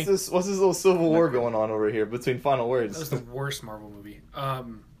Now, what's this little civil war going on over here between final That was words? the worst Marvel movie.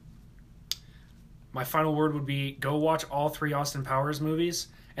 my final word would be go watch all 3 Austin Powers movies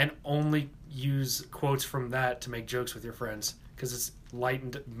and only use quotes from that to make jokes with your friends because it's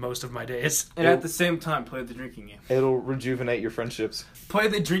lightened most of my days. And at the same time, play the drinking game. It'll rejuvenate your friendships. Play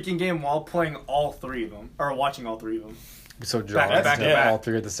the drinking game while playing all 3 of them. Or watching all 3 of them. So draw Back to back. all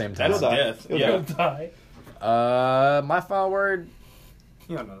 3 at the same time. That's death. You'll Yeah. die. Die. My final word,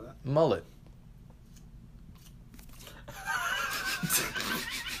 You don't know that. mullet.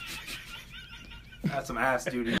 That's some ass, dude.